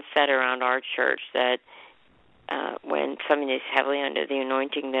said around our church that when somebody is heavily under the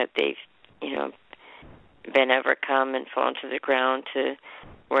anointing, that they've, been overcome and fallen to the ground to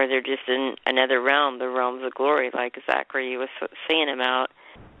where they're just in another realm, the realms of glory, like Zachary was saying about,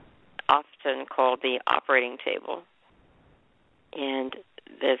 often called the operating table. And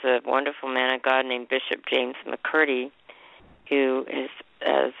there's a wonderful man of God named Bishop James McCurdy, who is,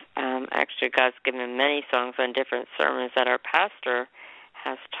 actually God's given him many songs on different sermons that our pastor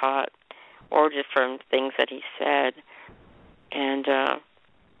has taught, or just from things that he said. And,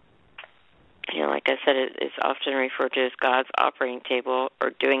 like I said, it's often referred to as God's operating table,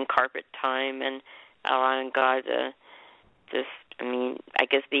 or doing carpet time and allowing God to just, I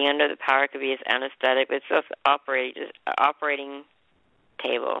guess being under the power could be his anesthetic, but it's just operating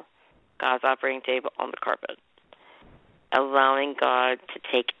table, God's operating table on the carpet. Allowing God to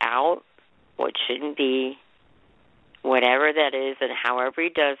take out what shouldn't be, whatever that is, and however he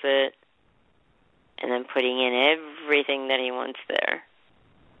does it, and then putting in everything that he wants there.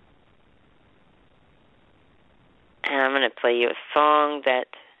 And I'm going to play you a song that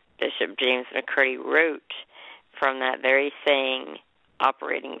Bishop James McCurdy wrote from that very saying,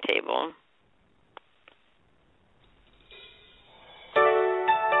 operating table.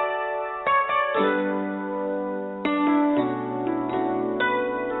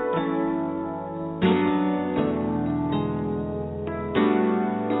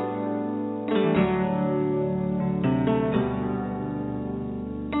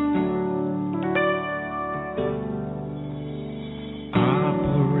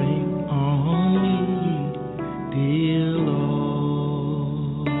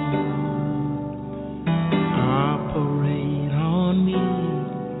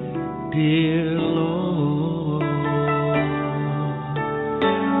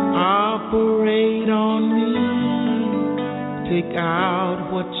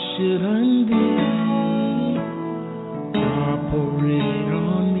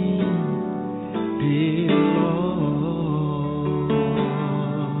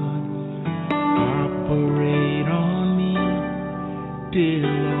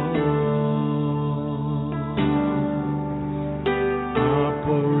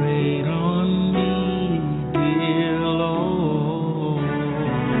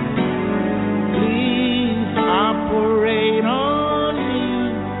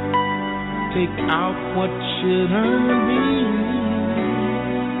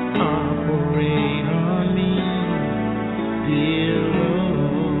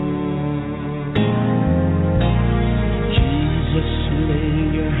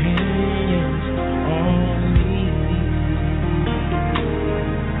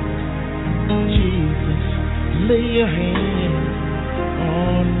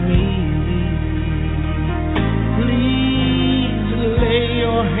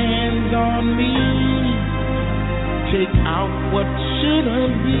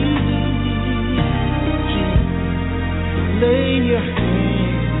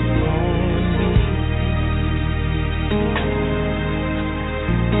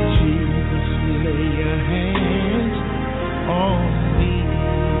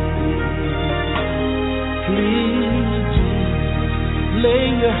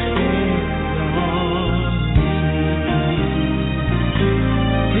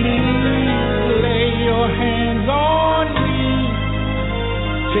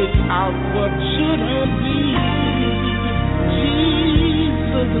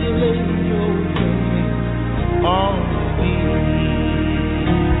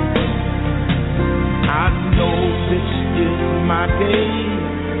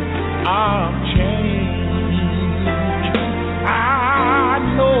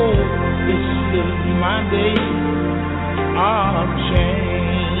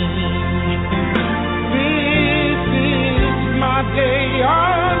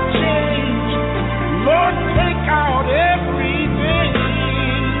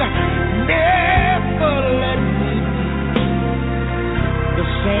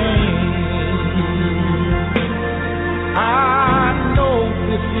 I know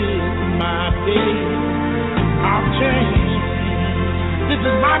this is my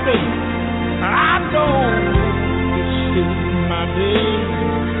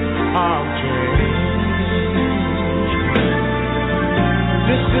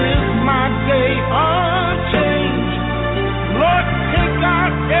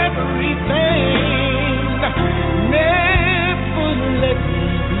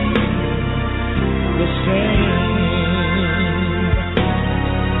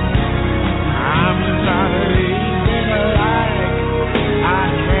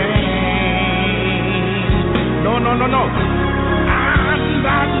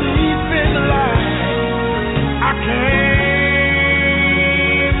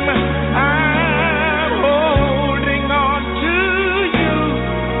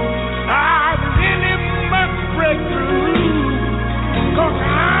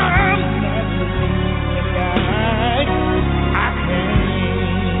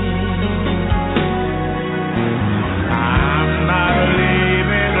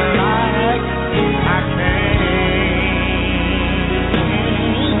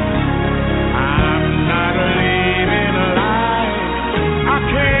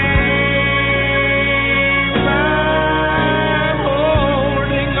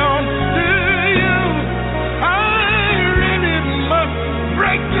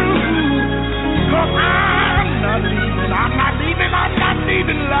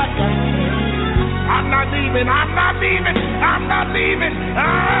leaving. I'm not leaving. I'm not leaving.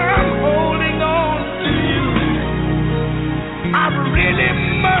 I'm holding on to you. I really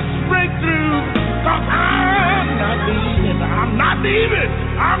must break through, 'cause I'm not leaving. I'm not leaving.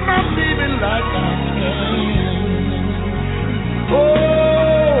 I'm not leaving like I can.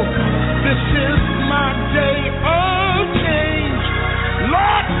 Oh, this is my day of change.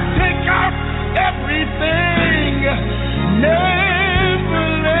 Lord, take out everything.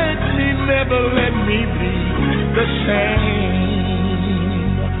 Never let me be the same.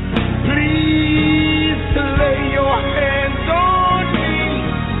 Please lay your hands on me.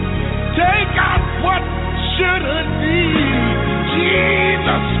 Take out what shouldn't be.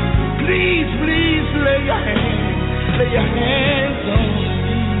 Jesus, please, please lay your hands on me.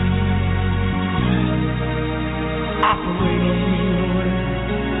 Operate on me, Lord.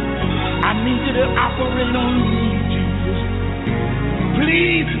 I need you to operate on me, Jesus.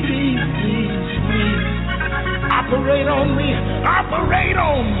 Please, please, please, please. Operate on me. Operate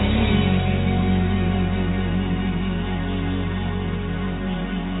on me.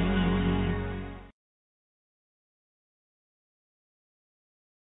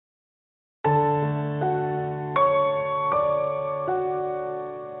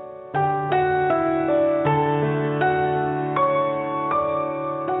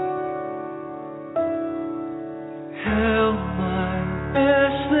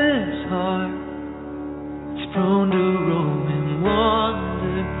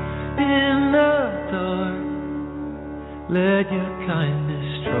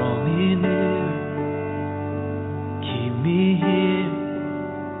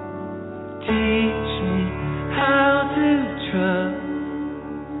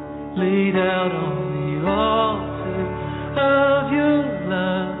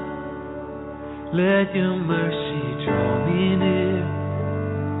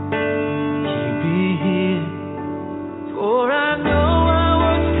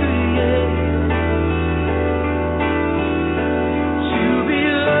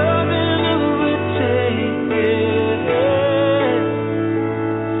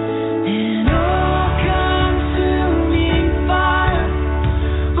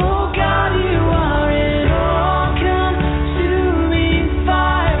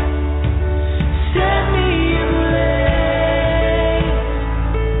 Set me ablaze.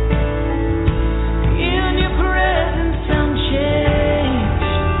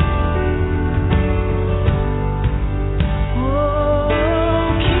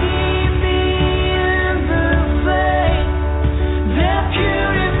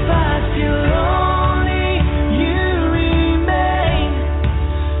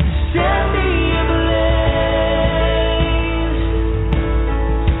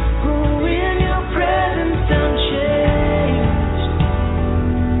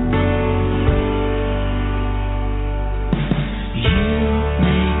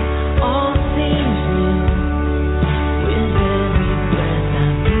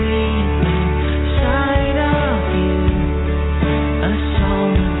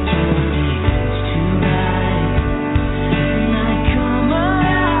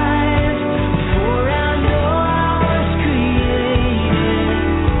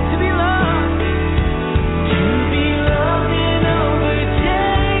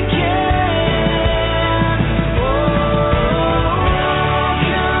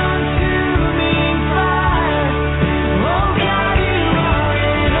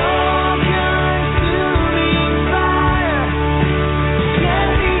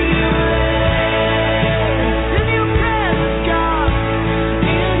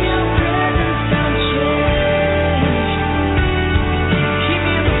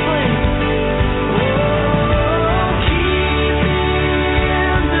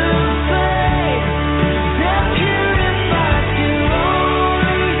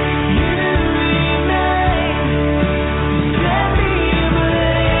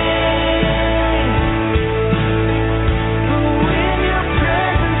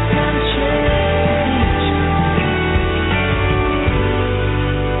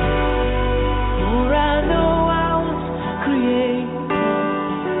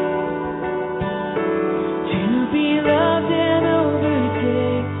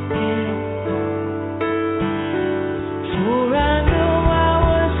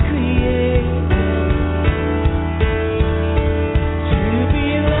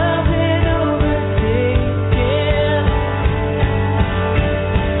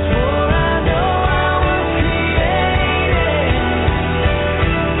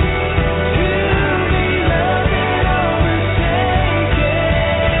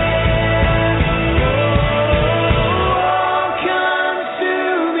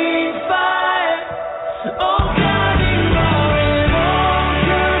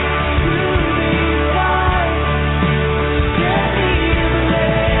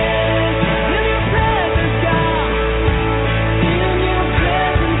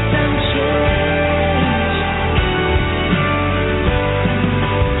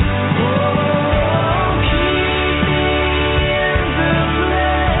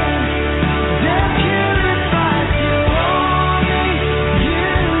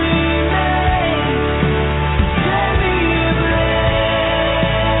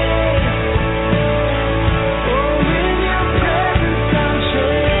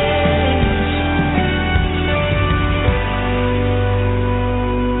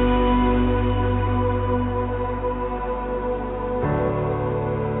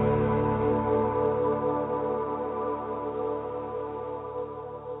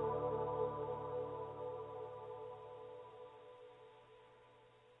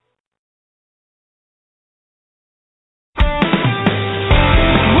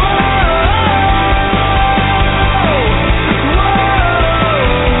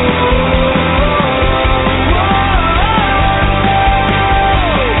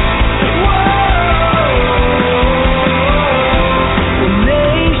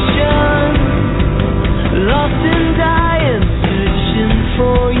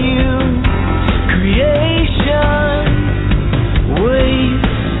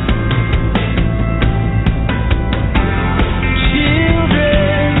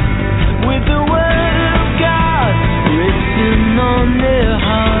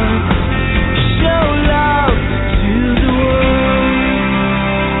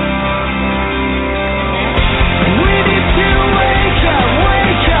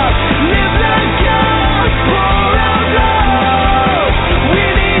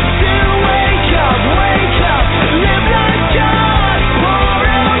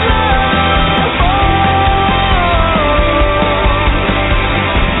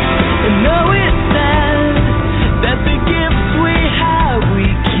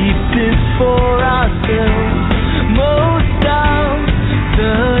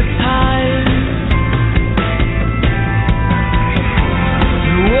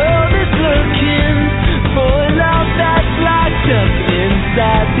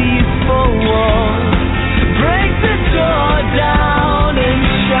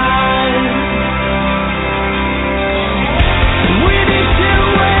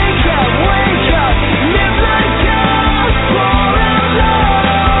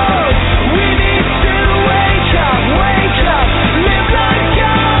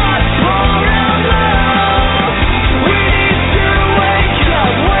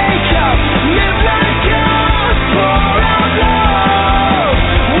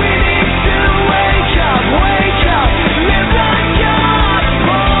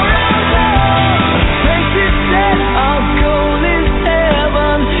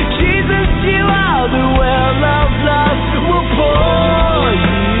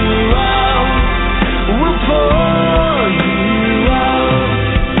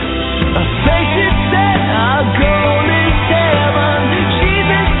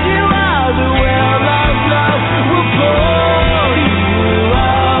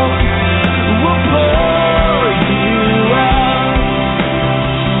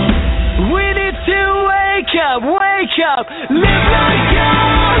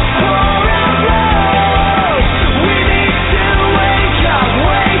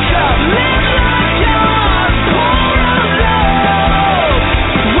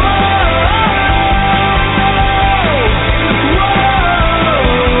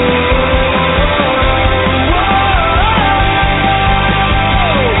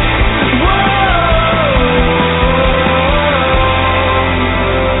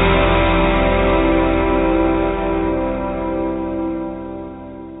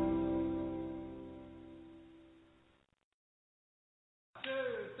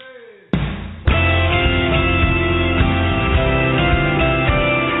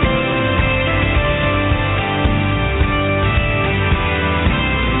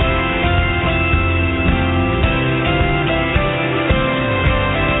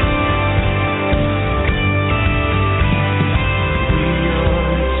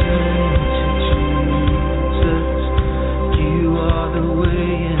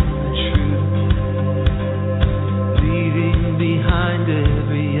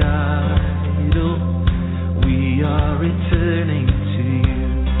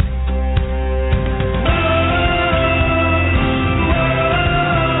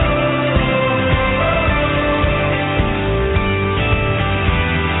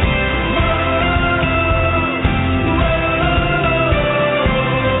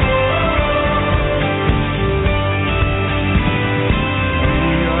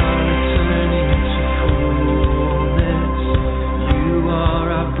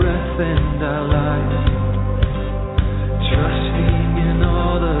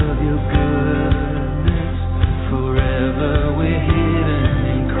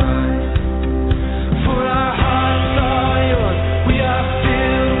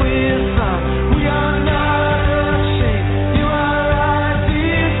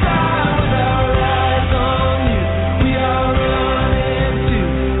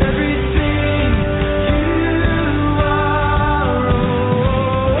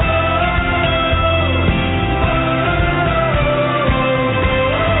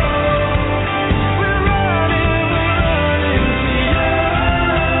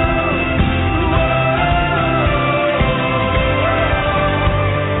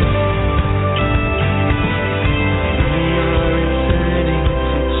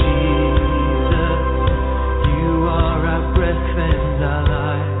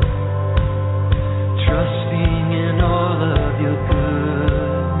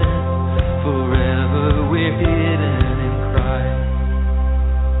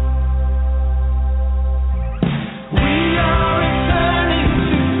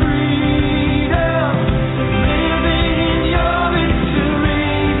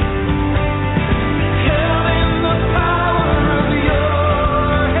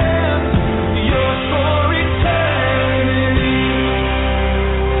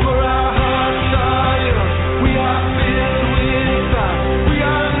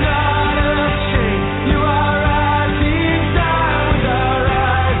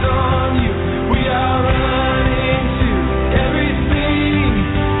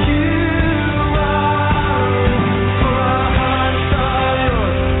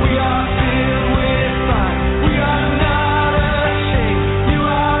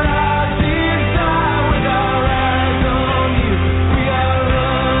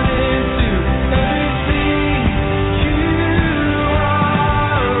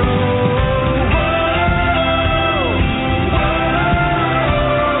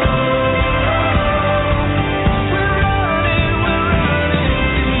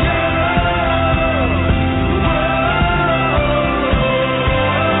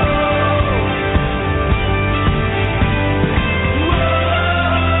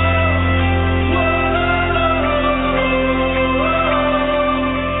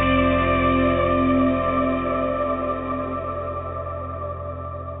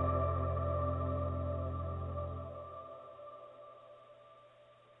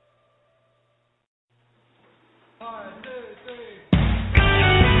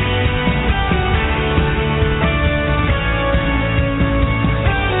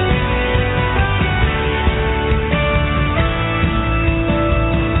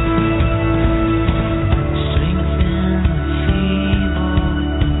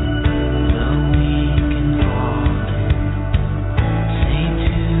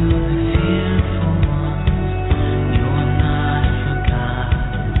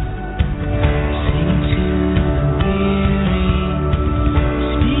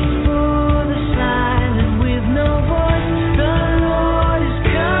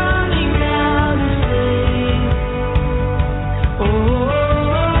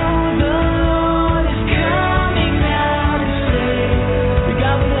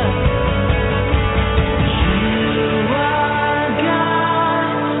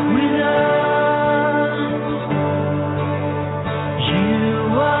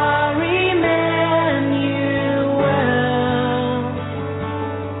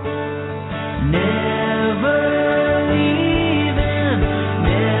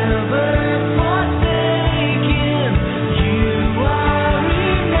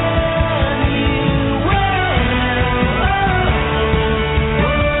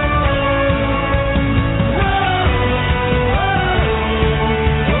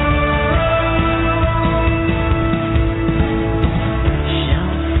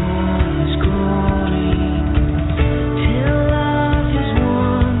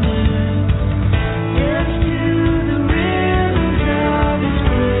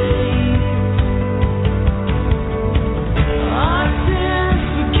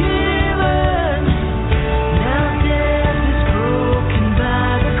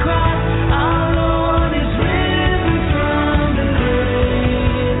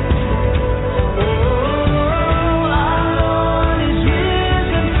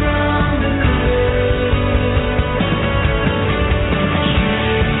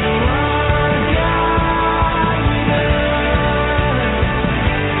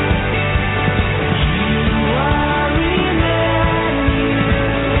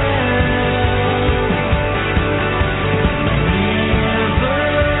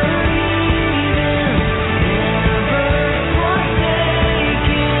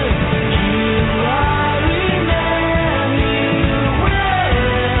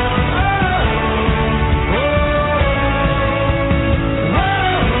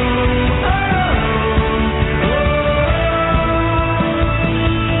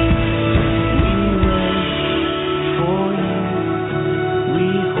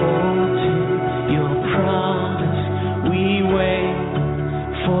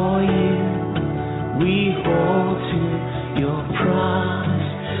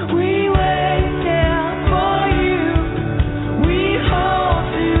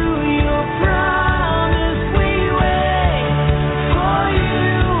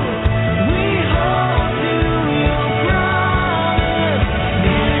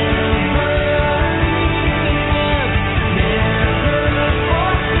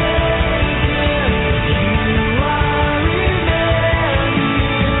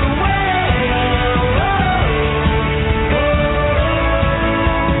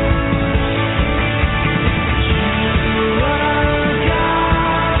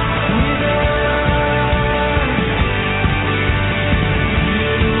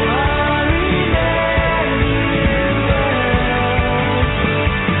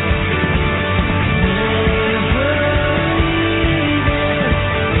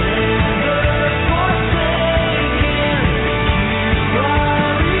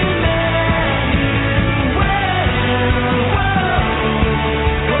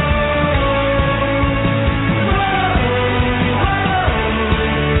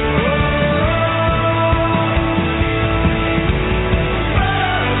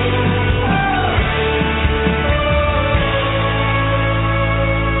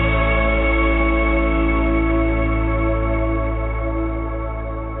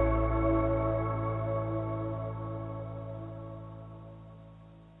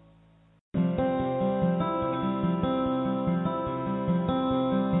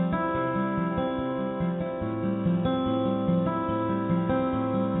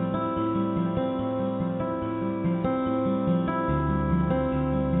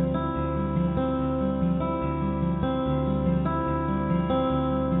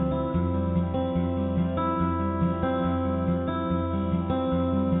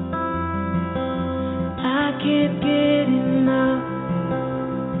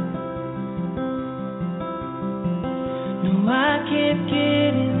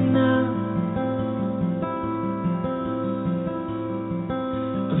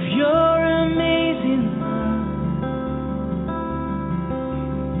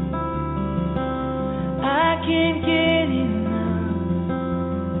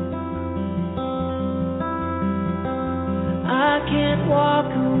 can't walk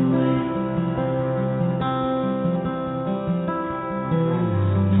away.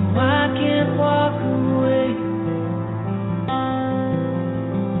 No, I can't walk away.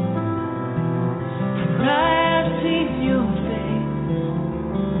 For I have seen your face,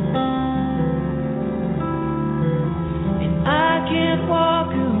 and I can't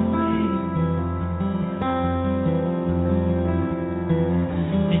walk away.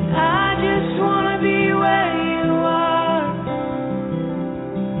 And I just wanna be where you are.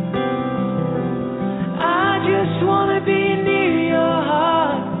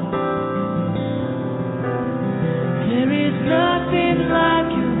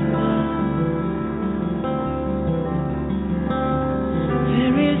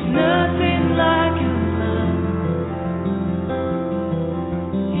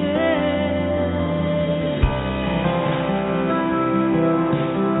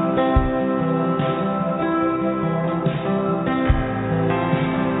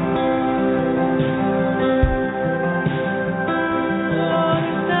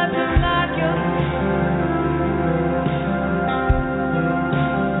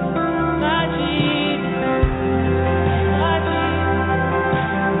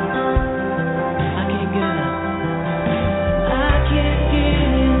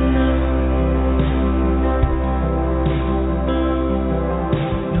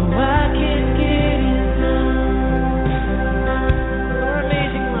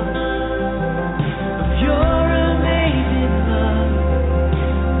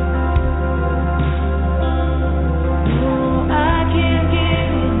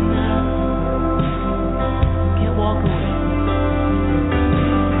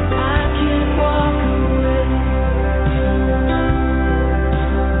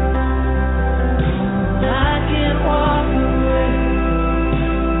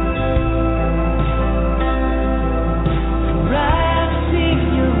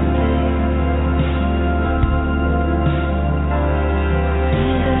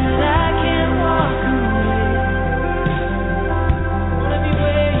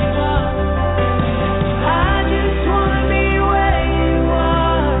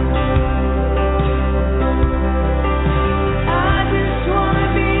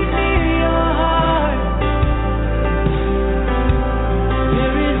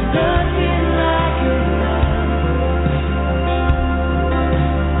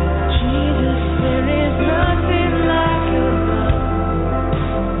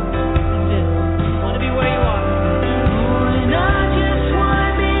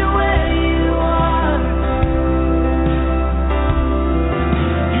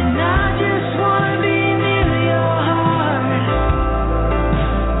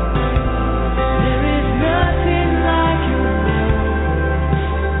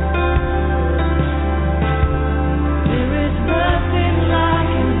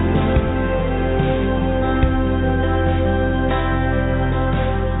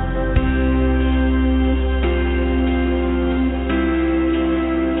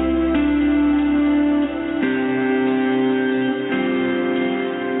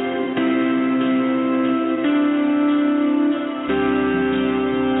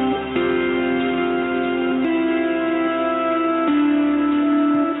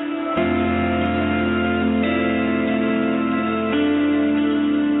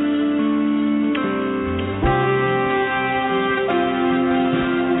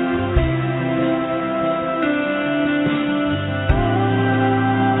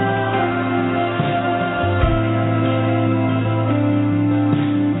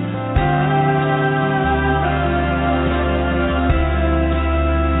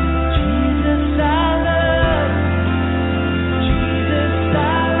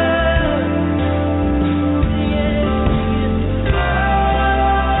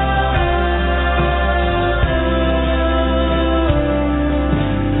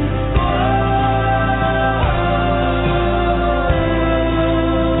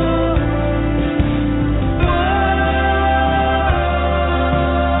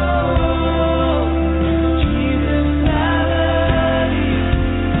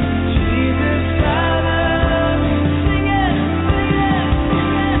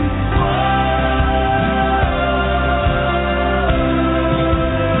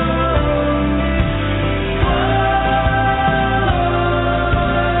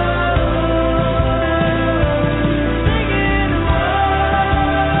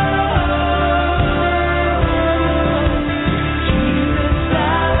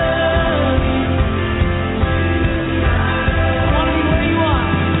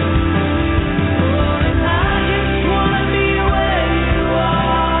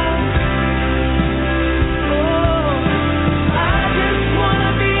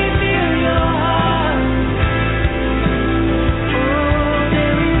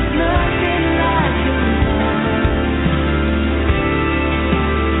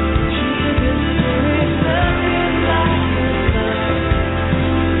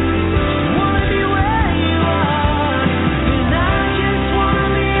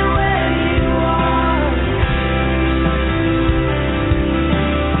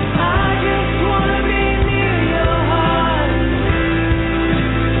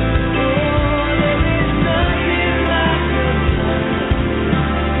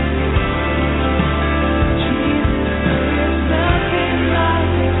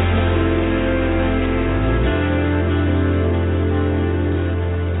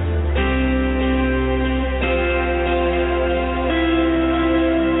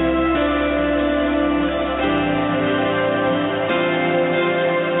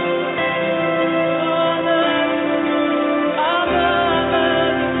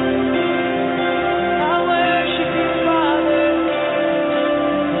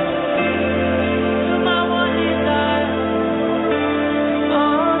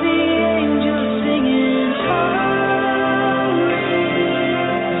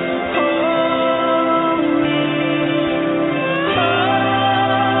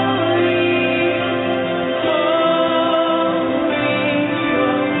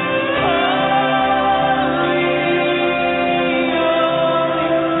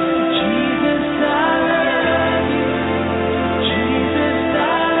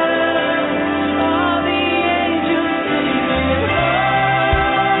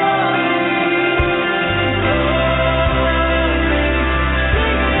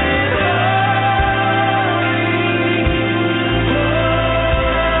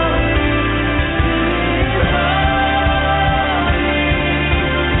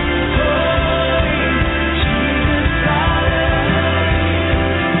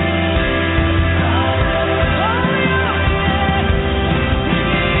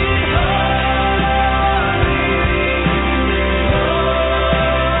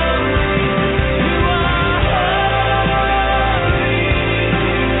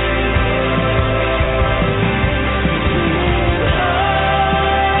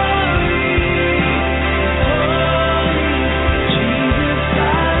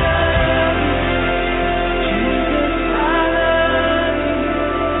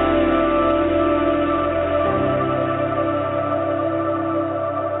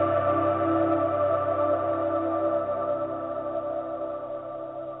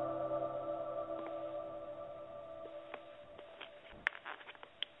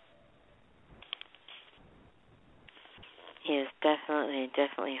 He is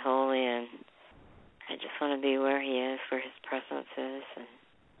definitely holy, and I just want to be where He is, where His presence is, and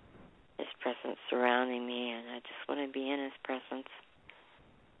His presence surrounding me, and I just want to be in His presence.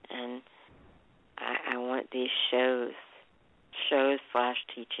 And I want these shows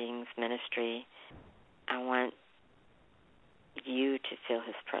 / teachings, ministry, I want you to feel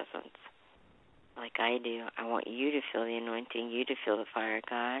His presence like I do. I want you to feel the anointing, you to feel the fire of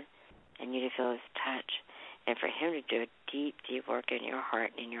God, and you to feel His touch. And for Him to do a deep, deep work in your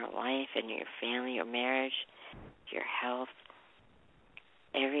heart, in your life, in your family, your marriage, your health,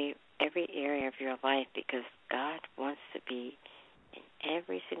 every area of your life, because God wants to be in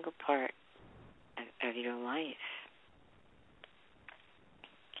every single part of your life.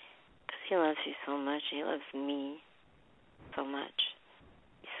 Because He loves you so much. He loves me so much.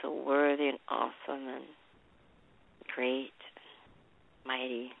 He's so worthy and awesome and great,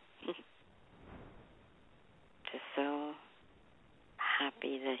 mighty. Just so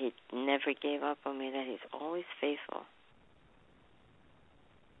happy that He never gave up on me, that He's always faithful.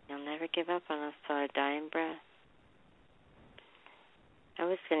 He'll never give up on us till our dying breath. I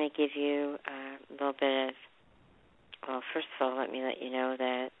was going to give you a little bit of, well, first of all, let me let you know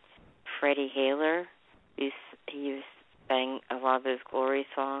that Freddie Hayler, he sang a lot of those glory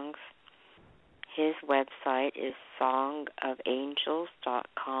songs. His website is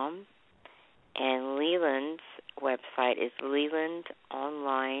songofangels.com, and Leland's website is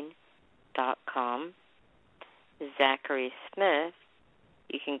lelandonline.com. Zachary Smith,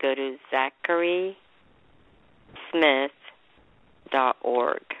 you can go to zacharysmith.org.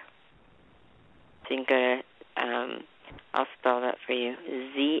 So you can go to, I'll spell that for you,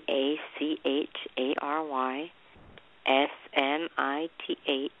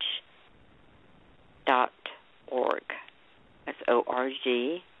 ZACHARYSMITH.org. That's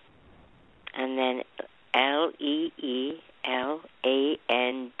O-R-G. And then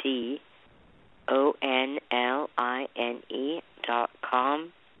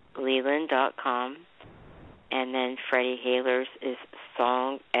LeeLandonline.com, Leland.com. And then Freddie Hayler's is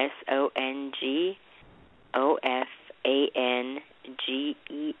Song,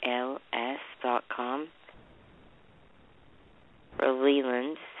 SONGOFANGELS.com. For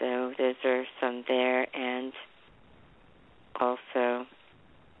Leland, so those are some there, and also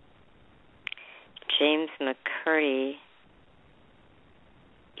James McCurdy,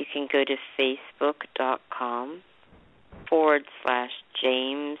 you can go to facebook.com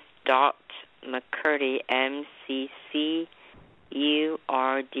 /James.McCurdy, MCCURDY,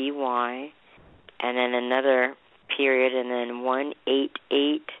 and then another period, and then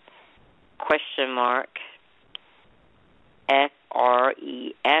 188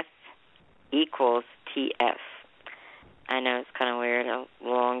 FREF equals TF. I know it's kind of weird and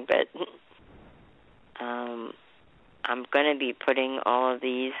long, but I'm going to be putting all of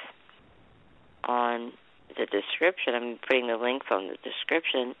these on the description. I'm putting the links on the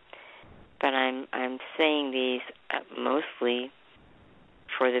description, but I'm saying these mostly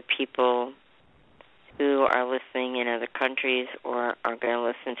for the people who are listening in other countries or are going to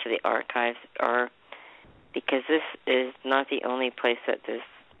listen to the archives, or because this is not the only place that this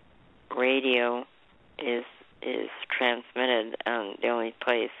radio is transmitted. The only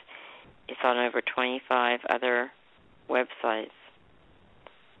place. It's on over 25 other websites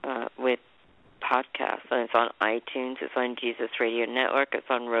with podcasts. And it's on iTunes. It's on Jesus Radio Network. It's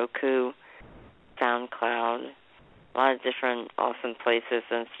on Roku, SoundCloud, a lot of different awesome places.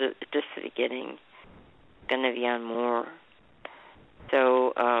 And it's just the beginning. It's going to be on more.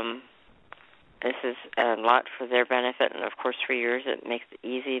 So this is a lot for their benefit, and of course for yours. It makes it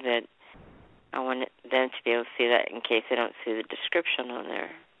easy that I want them to be able to see that in case they don't see the description on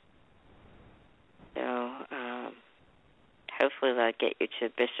there. So hopefully that'll get you to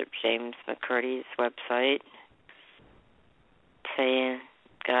Bishop James McCurdy's website. Tell you,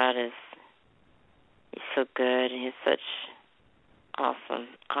 God He's so good. He has such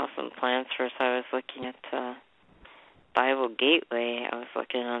awesome plans for us. I was looking at Bible Gateway. I was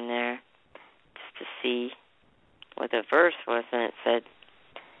looking on there just to see what the verse was, and it said,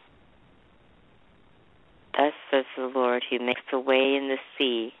 "Thus says the Lord, who makes a way in the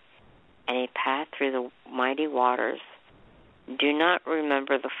sea and a path through the mighty waters. Do not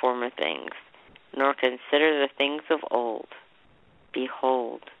remember the former things, nor consider the things of old.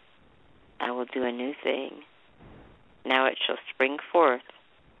 Behold, I will do a new thing. Now it shall spring forth.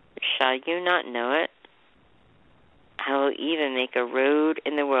 Shall you not know it? I will even make a road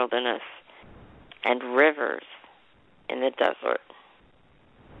in the wilderness and rivers in the desert."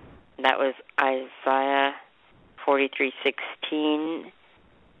 That was Isaiah 43:16,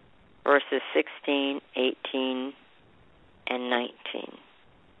 verses 16, 18, and 19.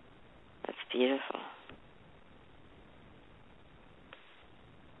 That's beautiful.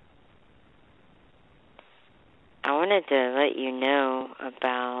 I wanted to let you know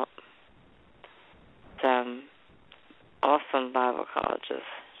about some awesome Bible colleges.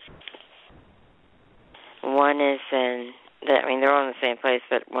 One is they're all in the same place,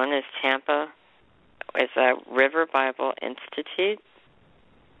 but one is Tampa. It's a River Bible Institute.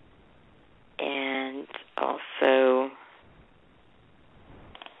 And also,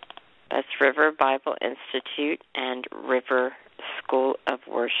 that's River Bible Institute and River School of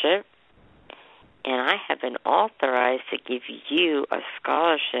Worship. And I have been authorized to give you a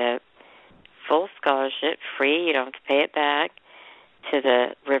scholarship, full scholarship, free, you don't have to pay it back, to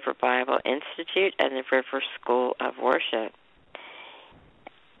the River Bible Institute and the River School of Worship.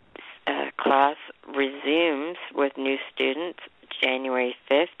 Class resumes with new students January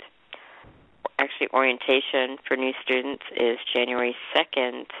 5th. Actually, orientation for new students is January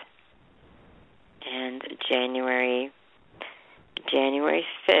 2nd, and January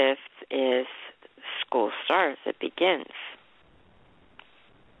 5th is school starts. It begins.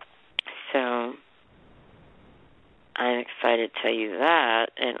 So I'm excited to tell you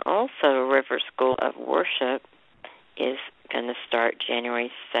that. And also, River School of Worship is going to start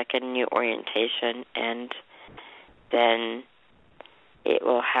January 2nd, new orientation, and then it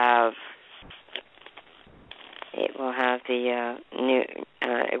will have the new.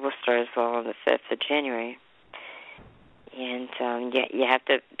 It will start as well on the 5th of January. And you have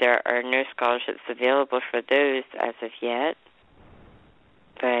to. There are no scholarships available for those as of yet.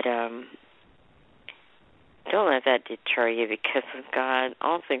 But don't let that deter you, because with God,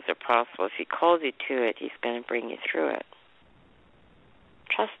 all things are possible. If He calls you to it, He's going to bring you through it.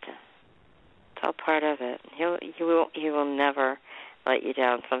 Trust Him. It's all part of it. He will never let you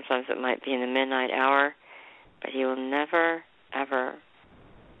down. Sometimes it might be in the midnight hour, but He will never, ever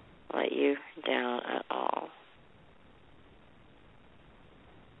let you down at all.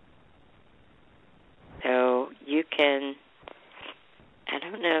 So you can, I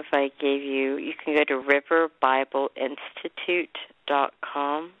don't know if I gave you can go to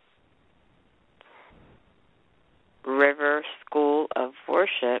riverbibleinstitute.com,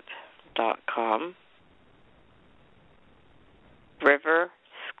 riverschoolofworship.com,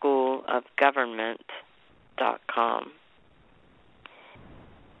 riverschoolofgovernment.com.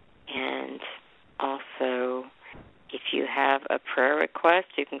 And also, if you have a prayer request,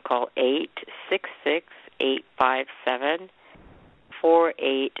 you can call 866-857-4837.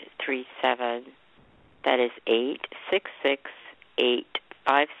 That is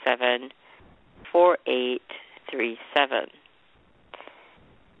 866-857-4837.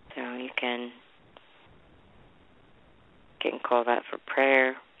 So you can call that for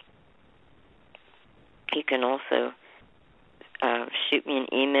prayer. You can also shoot me an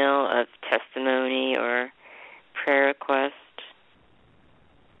email of testimony or prayer request,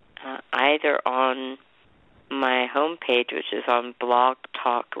 either on my homepage, which is on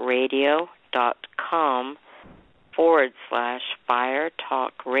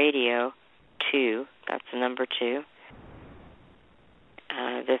blogtalkradio.com/firetalkradio2. That's the number 2.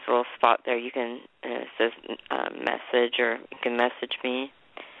 This little spot there, you can it says message, or you can message me,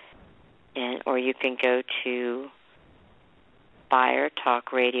 or you can go to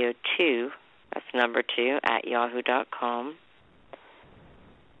firetalkradio2. That's number 2 at yahoo.com.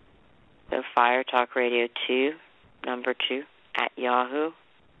 So firetalkradio2, number 2 at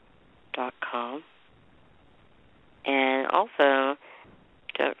yahoo.com. And also,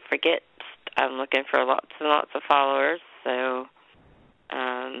 don't forget, I'm looking for lots and lots of followers. So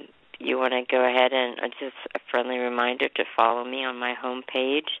you want to go ahead and just a friendly reminder to follow me on my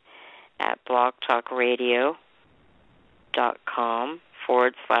homepage at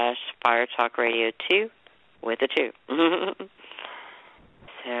blogtalkradio.com/firetalkradio2 with a 2.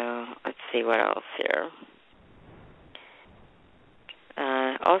 So let's see what else here.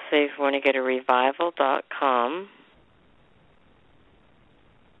 Also, if you want to go to revival.com,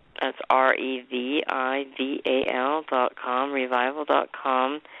 that's REVIVAL.com,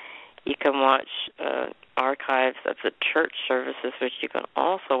 revival.com. You can watch archives of the church services, which you can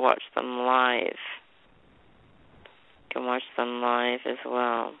also watch them live. You can watch them live as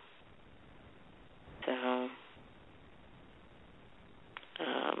well. So,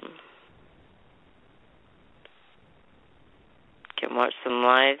 you can watch them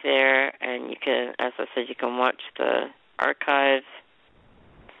live there, and you can, as I said, you can watch the archives.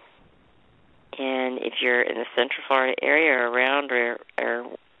 And if you're in the Central Florida area or around or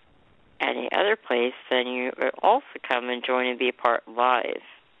any other place, then you also come and join and be a part live.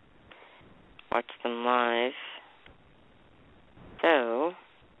 Watch them live. So,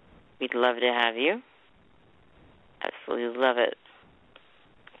 we'd love to have you. Absolutely love it.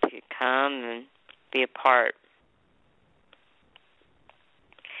 To come and be a part.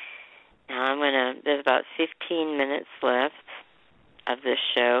 Now there's about 15 minutes left of this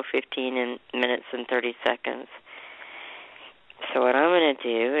show, 15 minutes and 30 seconds. So what I'm going to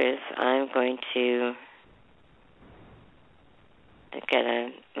do is I'm going to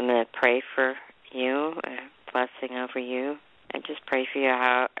pray for you, a blessing over you, and just pray for you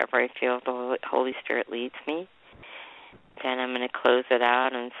however I feel the Holy Spirit leads me. Then I'm going to close it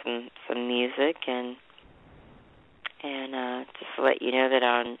out on some music and just to let you know that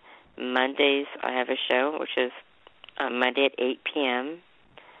on Mondays I have a show, which is Monday at 8 p.m.,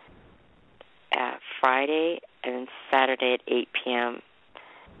 Friday and Saturday at 8 p.m.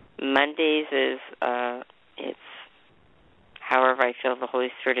 Mondays is it's however I feel the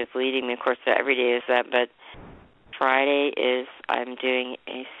Holy Spirit is leading me. Of course, every day is that, but Friday is I'm doing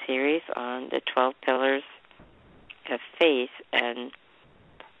a series on the 12 pillars of faith, and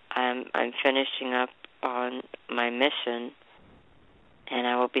I'm finishing up on my mission, and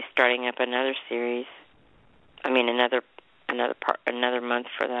I will be starting up another series. Another month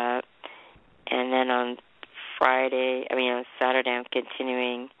for that, and then on Saturday, I'm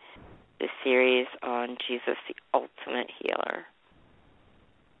continuing the series on Jesus, the ultimate healer.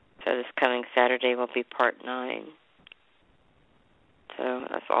 So this coming Saturday will be part 9. So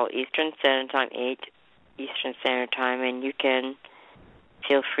that's all Eastern Standard Time, 8 Eastern Standard Time, and you can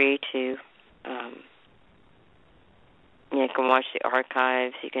feel free to you can watch the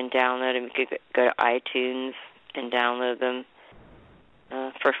archives, you can download them, you can go to iTunes and download them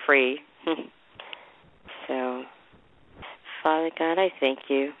for free. So, Father God, I thank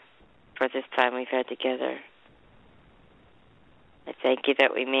you for this time we've had together. I thank you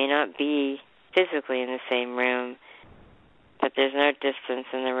that we may not be physically in the same room, but there's no distance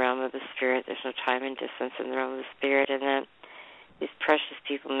in the realm of the Spirit. There's no time and distance in the realm of the Spirit, and that these precious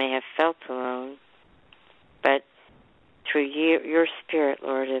people may have felt alone, but through your Spirit,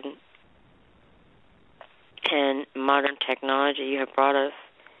 Lord, and modern technology, you have brought us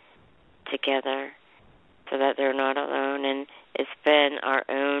together so that they're not alone. And it's been our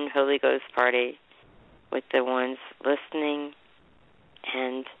own Holy Ghost party with the ones listening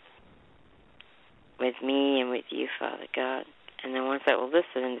and with me and with you, Father God. And the ones that will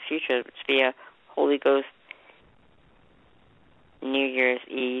listen in the future, it will be a Holy Ghost New Year's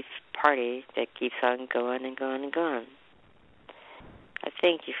Eve party that keeps on going and going and going. I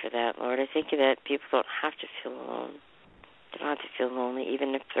thank you for that, Lord. I thank you that people don't have to feel alone. They don't have to feel lonely.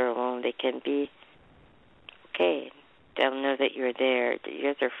 Even if they're alone, they can be okay. They'll know that you're there, that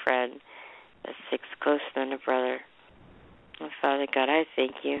you're their friend that sticks closer than a brother. Oh, Father God, I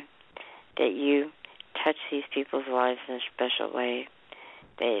thank you that you touch these people's lives in a special way,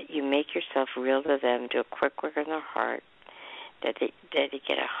 that you make yourself real to them, do a quick work in their heart, that they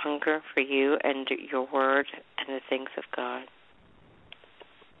get a hunger for you and your word and the things of God.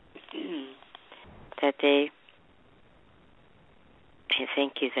 I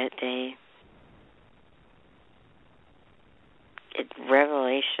thank you that they get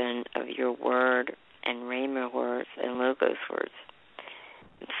revelation of your word and Rhema words and Logos words.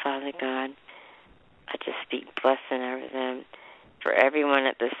 And Father God, I just speak blessing over them. For everyone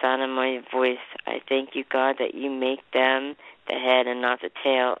at the sound of my voice, I thank you, God, that you make them the head and not the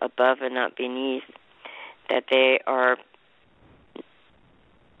tail, above and not beneath, that they are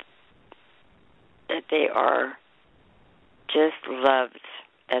just loved,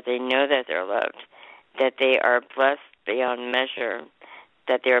 that they know that they're loved, that they are blessed beyond measure,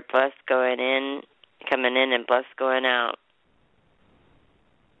 that they are blessed coming in and blessed going out.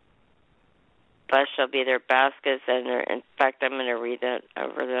 Blessed shall be their baskets, and in fact, I'm going to read that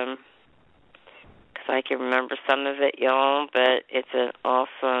over them, because I can remember some of it, y'all, but it's an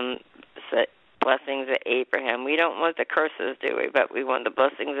awesome blessings of Abraham. We don't want the curses, do we? But we want the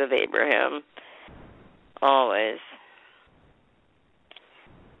blessings of Abraham. Always.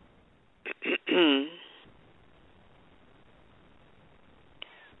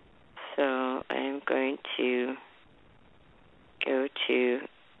 So I'm going to go to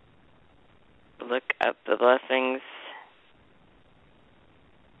look up the blessings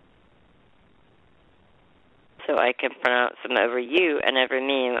so I can pronounce them over you and over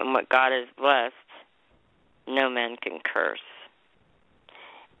me. And what God has blessed, no man can curse.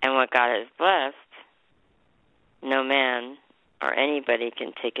 And what God has blessed, no man or anybody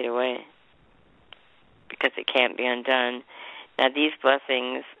can take it away, because it can't be undone. Now, these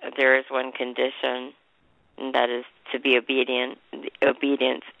blessings, there is one condition, and that is to be obedient,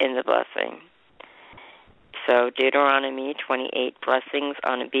 obedience in the blessing. So Deuteronomy 28, blessings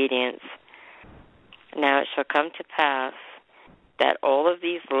on obedience. Now it shall come to pass that all of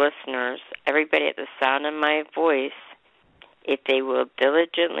these listeners, everybody at the sound of my voice, if they will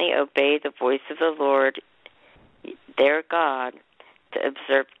diligently obey the voice of the Lord, their God, to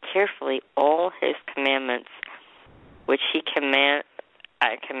observe carefully all his commandments, which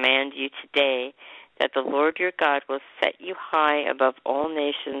I command you today, that the Lord your God will set you high above all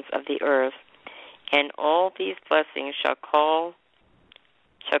nations of the earth, and all these blessings shall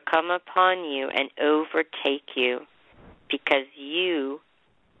come upon you and overtake you, because you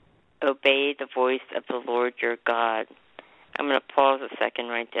obey the voice of the Lord your God. I'm going to pause a second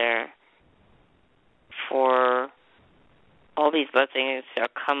right there. For all these blessings shall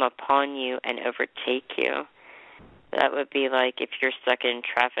come upon you and overtake you. That would be like if you're stuck in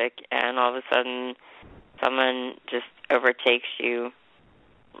traffic and all of a sudden someone just overtakes you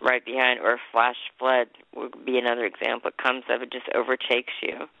right behind, or a flash flood would be another example. It comes up, it just overtakes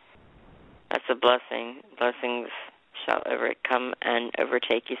you. That's a blessing. Blessings shall come and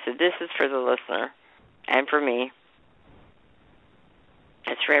overtake you. So this is for the listener and for me.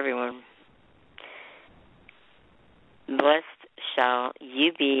 It's for everyone. Blessed shall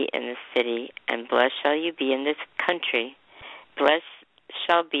you be in the city, and blessed shall you be in this country. Blessed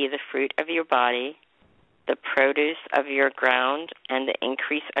shall be the fruit of your body, the produce of your ground, and the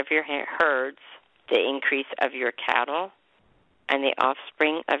increase of your herds, the increase of your cattle, and the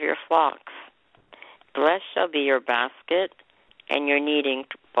offspring of your flocks. Blessed shall be your basket and your kneading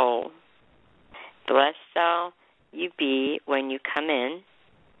bowl. Blessed shall you be when you come in,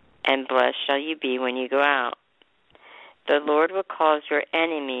 and blessed shall you be when you go out. The Lord will cause your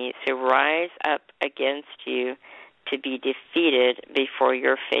enemies who rise up against you to be defeated before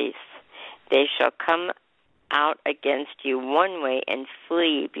your face. They shall come out against you one way and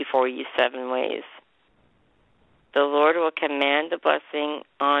flee before you 7 ways. The Lord will command the blessing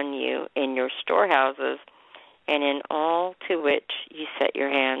on you in your storehouses and in all to which you set your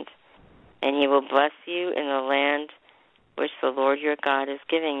hand. And he will bless you in the land which the Lord your God is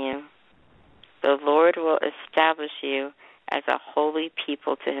giving you. The Lord will establish you as a holy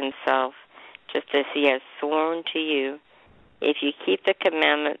people to himself, just as he has sworn to you, if you keep the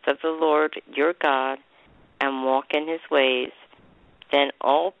commandments of the Lord your God and walk in his ways. Then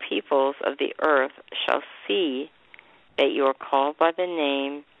all peoples of the earth shall see that you are called by the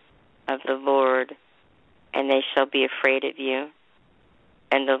name of the Lord, and they shall be afraid of you.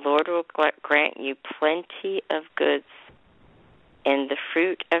 And the Lord will grant you plenty of goods in the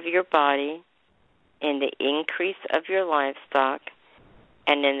fruit of your body, in the increase of your livestock,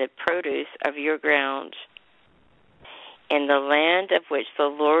 and in the produce of your ground, in the land of which the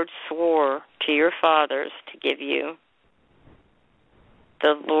Lord swore to your fathers to give you.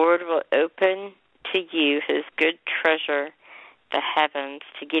 The Lord will open to you his good treasure, the heavens,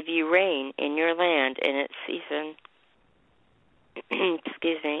 to give you rain in your land in its season.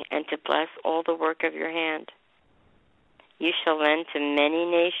 And to bless all the work of your hand. You shall lend to many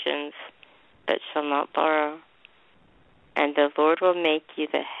nations, but shall not borrow. And the Lord will make you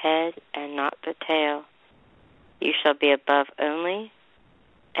the head and not the tail. You shall be above only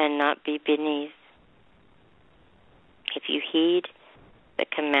and not be beneath. If you heed the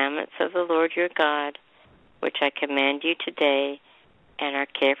commandments of the Lord your God, which I command you today, and are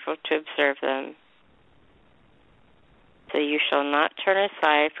careful to observe them. So you shall not turn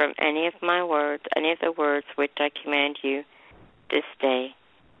aside from any of my words, any of the words which I command you this day,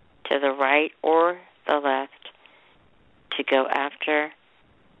 to the right or the left, to go after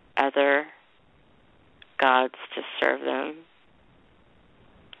other gods to serve them.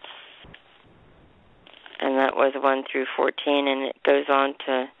 And that was 1 through 14, and it goes on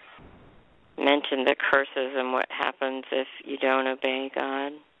to mention the curses and what happens if you don't obey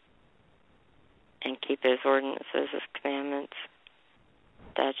God and keep his ordinances, his commandments,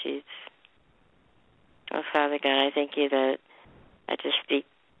 statutes. Oh, Father God, I thank you that I just speak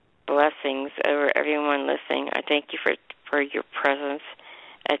blessings over everyone listening. I thank you for your presence.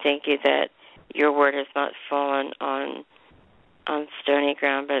 I thank you that your word has not fallen on stony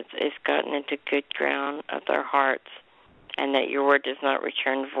ground, but it's gotten into good ground of their hearts, and that your word does not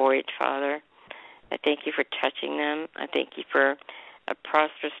return void, Father. I thank you for touching them. I thank you for a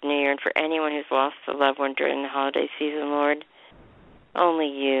prosperous new year, and for anyone who's lost a loved one during the holiday season, Lord. Only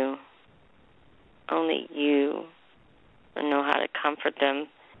you know how to comfort them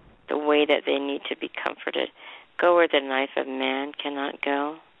the way that they need to be comforted. Go where the knife of man cannot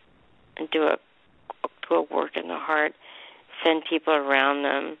go, and do a work in the heart. Send people around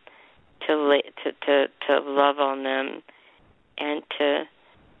them to love on them, and to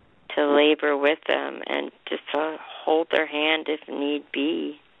to labor with them and just to hold their hand if need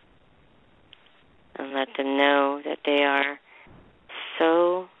be, and let them know that they are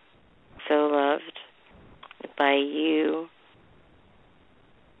so, so loved by you.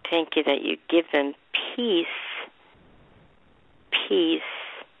 Thank you that you give them peace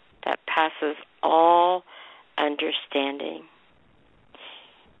that passes all understanding.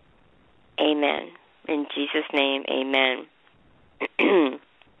 Amen. In Jesus' name, amen.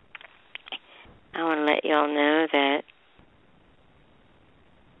 I want to let you all know that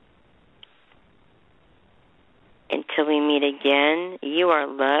until we meet again, you are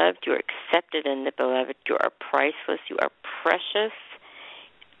loved, you are accepted in the beloved, you are priceless, you are precious.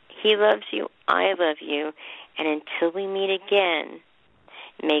 He loves you, I love you, and until we meet again,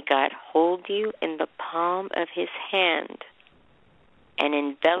 may God hold you in the palm of his hand and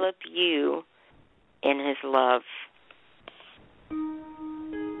envelop you in his love.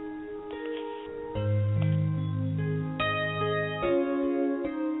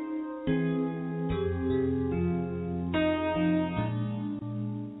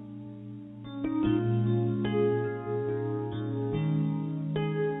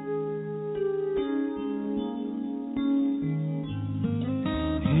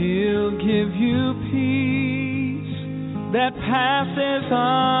 He'll give you peace that passes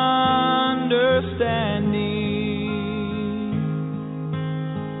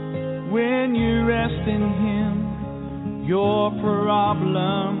understanding. When you rest in him, your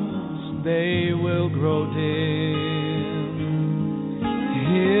problems, they will grow dim.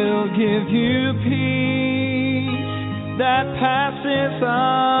 He'll give you peace that passes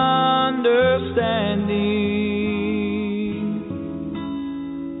understanding.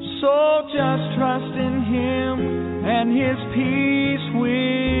 So just trust in him, and his peace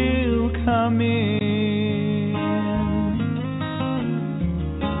will come in.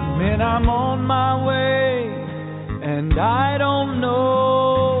 When I'm on my way, and I don't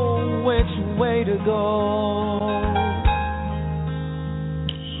know which way to go,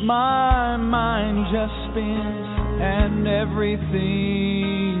 my mind just spins, and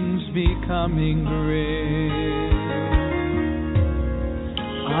everything's becoming gray.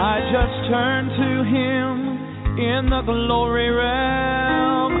 I just turn to him in the glory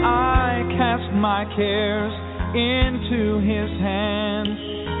realm. I cast my cares into his hands.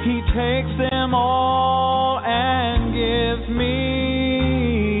 He takes them all and gives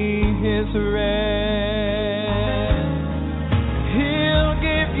me his rest. He'll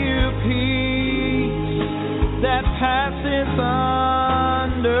give you peace that passes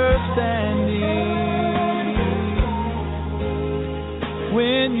understanding.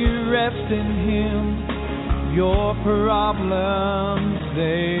 When you rest in him, your problems,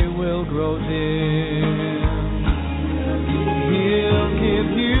 they will grow dim. He'll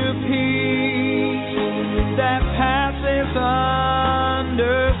give you peace that passes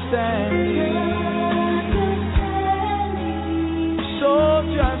understanding. So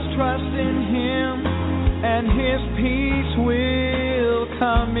just trust in him, and his peace will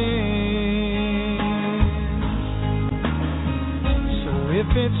come in. If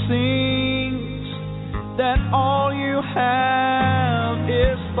it seems that all you have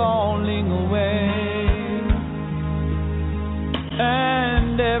is falling away,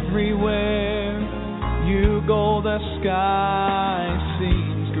 and everywhere you go the sky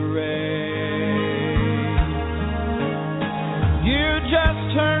seems gray, you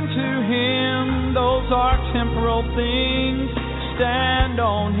just turn to him. Those are temporal things. Stand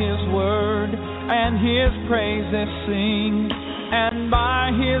on his word and his praises sing. And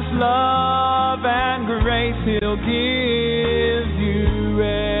by his love and grace, he'll give you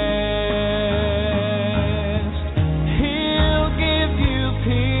rest. He'll give you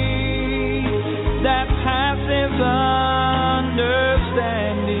peace that passes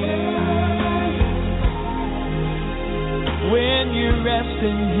understanding. When you rest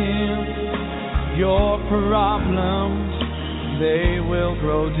in him, your problems, they will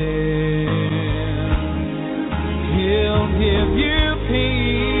grow dim. He'll give you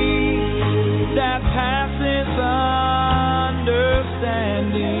peace that passes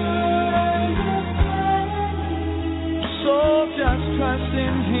understanding. So just trust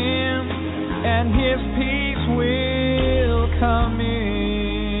in him, and his peace will come in.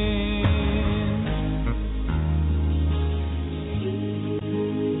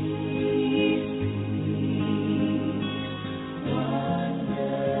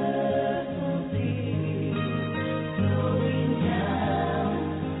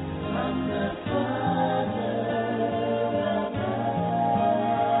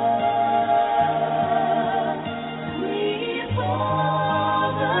 We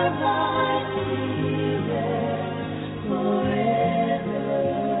fall the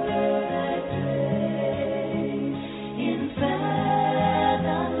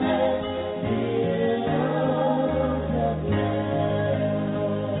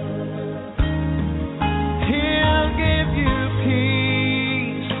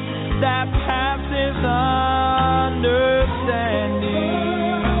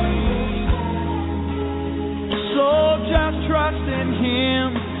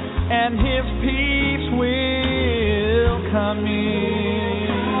and His peace will come in.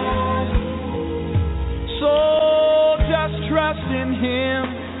 So just trust in Him,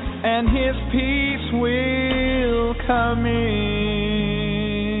 and His peace will come in.